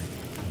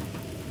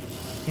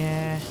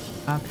 Yeah,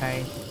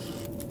 okay.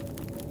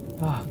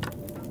 Oh.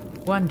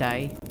 One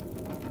day,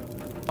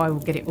 I will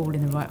get it all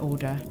in the right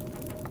order.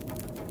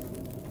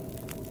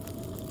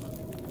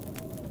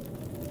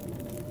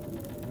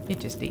 You're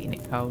just eating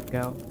it cold,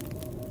 girl.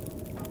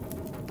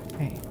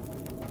 Okay.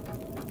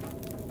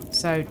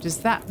 So, does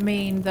that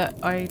mean that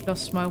I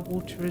lost my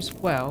water as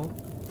well?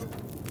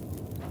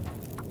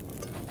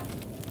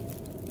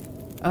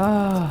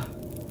 Ah. Oh.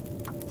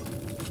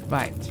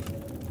 Right.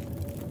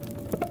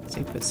 So,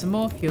 you put some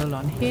more fuel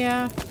on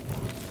here.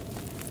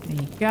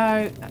 There you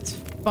go. That's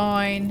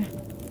fine.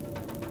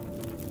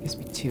 Gives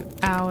me 2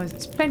 hours.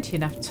 It's plenty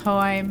enough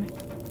time.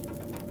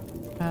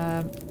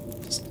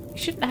 You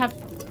shouldn't have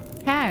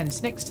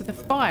cans next to the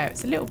fire.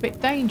 It's a little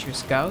bit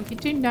dangerous, girl. You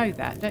do know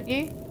that, don't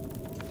you?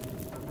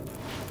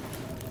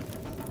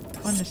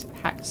 One is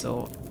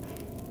hacksaw.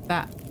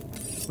 That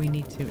we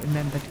need to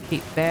remember to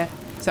keep there.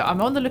 So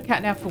I'm on the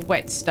lookout now for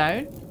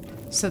whetstone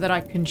so that I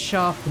can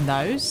sharpen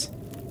those.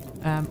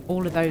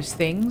 All of those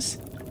things.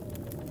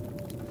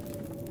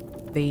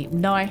 The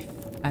knife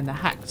and the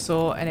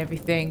hacksaw and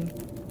everything.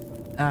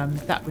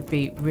 That would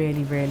be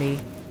really, really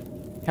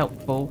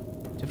helpful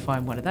to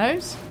find one of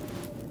those.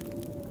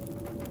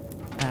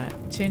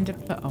 Tinder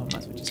oh, I might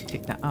as well just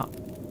pick that up.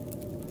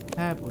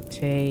 Herbal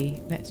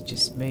tea. Let's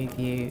just move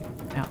you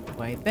out the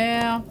way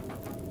there.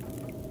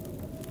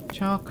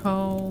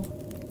 Charcoal.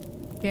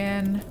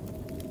 Again.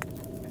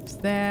 It's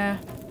there.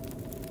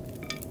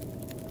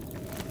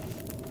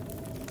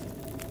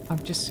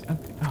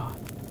 Oh,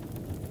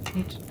 I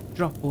need to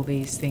drop all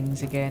these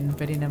things again,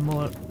 but in a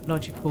more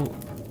logical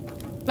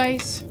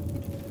place.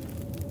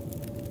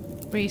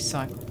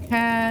 Recycle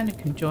can. You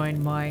can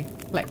join my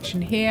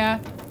collection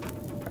here.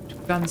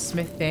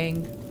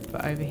 Gunsmithing,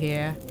 but over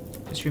here.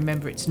 Just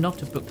remember, it's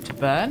not a book to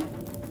burn.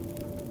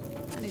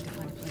 I need to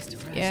find a place to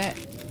rest. Yeah,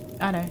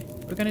 I know.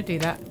 We're going to do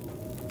that.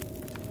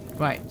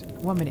 Right,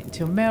 1 minute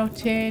until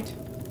melted.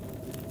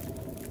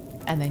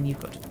 And then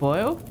you've got to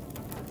boil.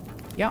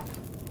 Yep.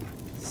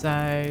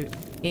 So,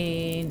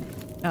 in...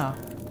 Oh.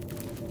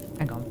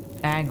 Hang on.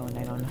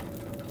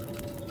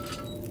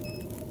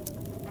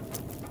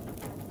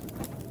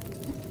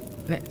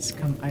 let's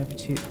come over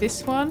to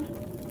this one.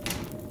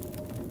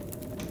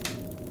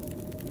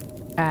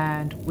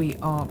 And we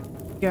are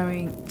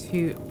going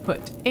to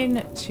put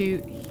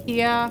into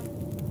here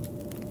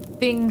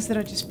things that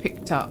I just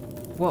picked up.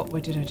 What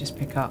did I just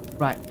pick up?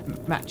 Right,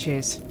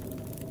 matches.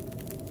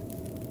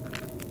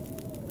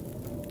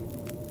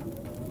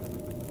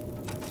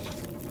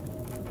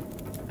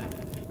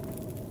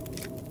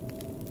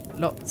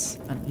 Lots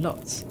and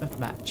lots of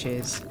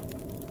matches.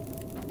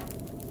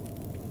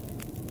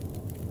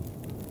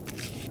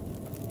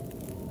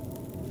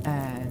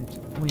 And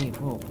we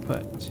will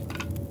put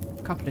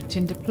a couple of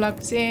tinder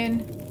plugs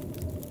in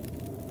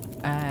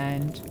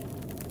and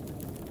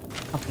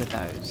a couple of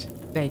those.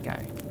 There you go.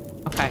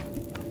 Okay.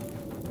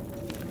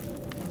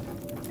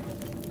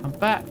 I'm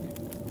back.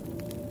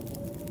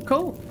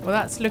 Cool. Well,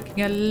 that's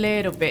looking a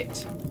little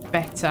bit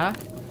better.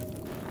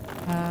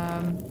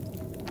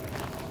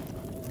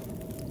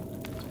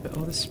 Put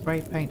all the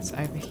spray paints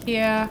over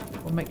here.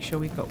 We'll make sure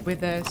we've got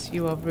withers.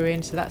 You are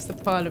ruined. So that's the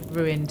pile of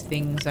ruined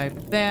things over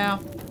there.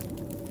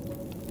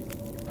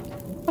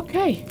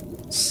 Okay.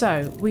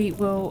 So we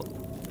will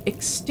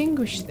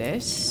extinguish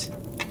this.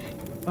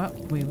 Well,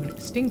 we will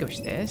extinguish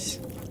this.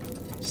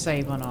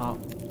 Save on our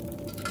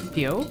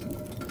fuel.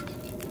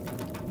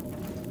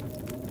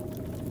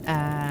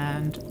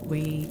 And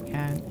we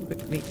can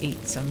quickly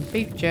eat some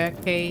beef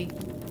jerky.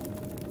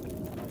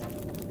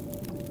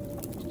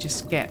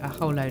 Just get a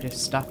whole load of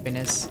stuff in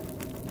us.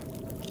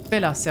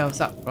 Fill ourselves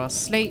up for our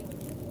sleep.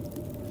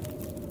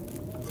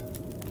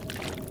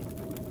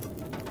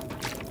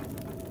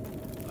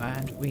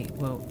 And we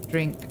will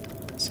drink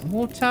some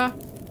water.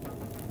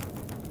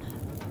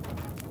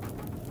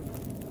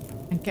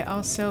 And get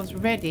ourselves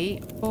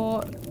ready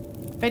for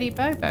Betty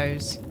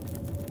Bobo's.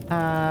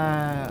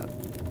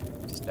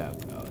 Just, oh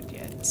god,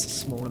 yeah, it's a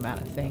small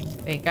amount of thing.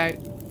 There you go.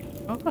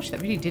 Oh gosh,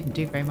 that really didn't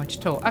do very much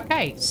at all.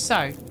 Okay,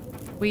 so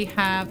we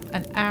have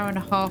an hour and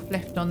a half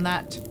left on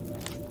that.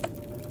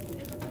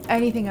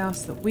 Anything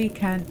else that we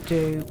can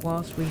do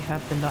whilst we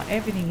have the lot?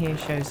 Everything here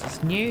shows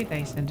us new.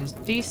 They send us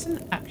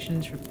decent.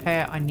 Actions,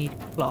 repair. I need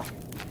cloth.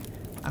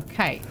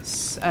 Okay,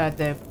 so,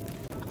 the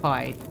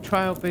hide.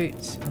 Trial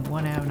boots in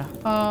 1 hour and a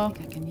half. I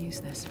think I can use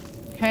this.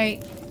 Okay.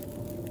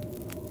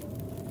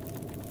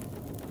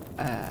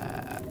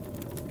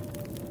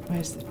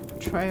 Where's the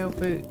trail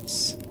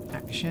boots?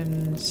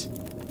 Actions.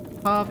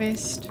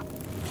 Harvest.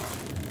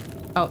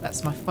 Oh,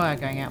 that's my fire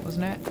going out,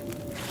 wasn't it?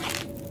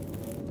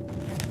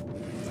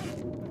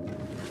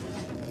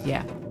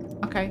 Yeah.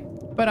 Okay.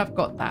 But I've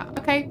got that.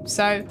 Okay,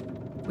 so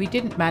we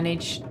didn't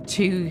manage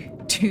to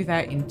do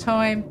that in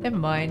time. Never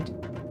mind.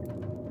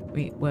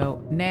 We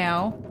will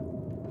now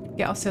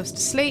get ourselves to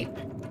sleep.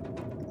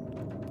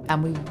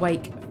 And we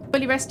wake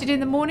fully rested in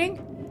the morning.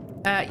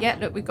 Yeah,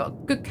 look, we've got a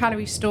good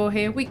calorie store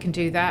here. We can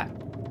do that.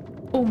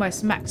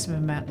 Almost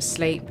maximum amount of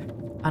sleep.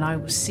 And I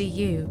will see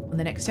you on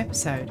the next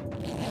episode.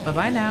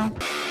 Bye-bye now.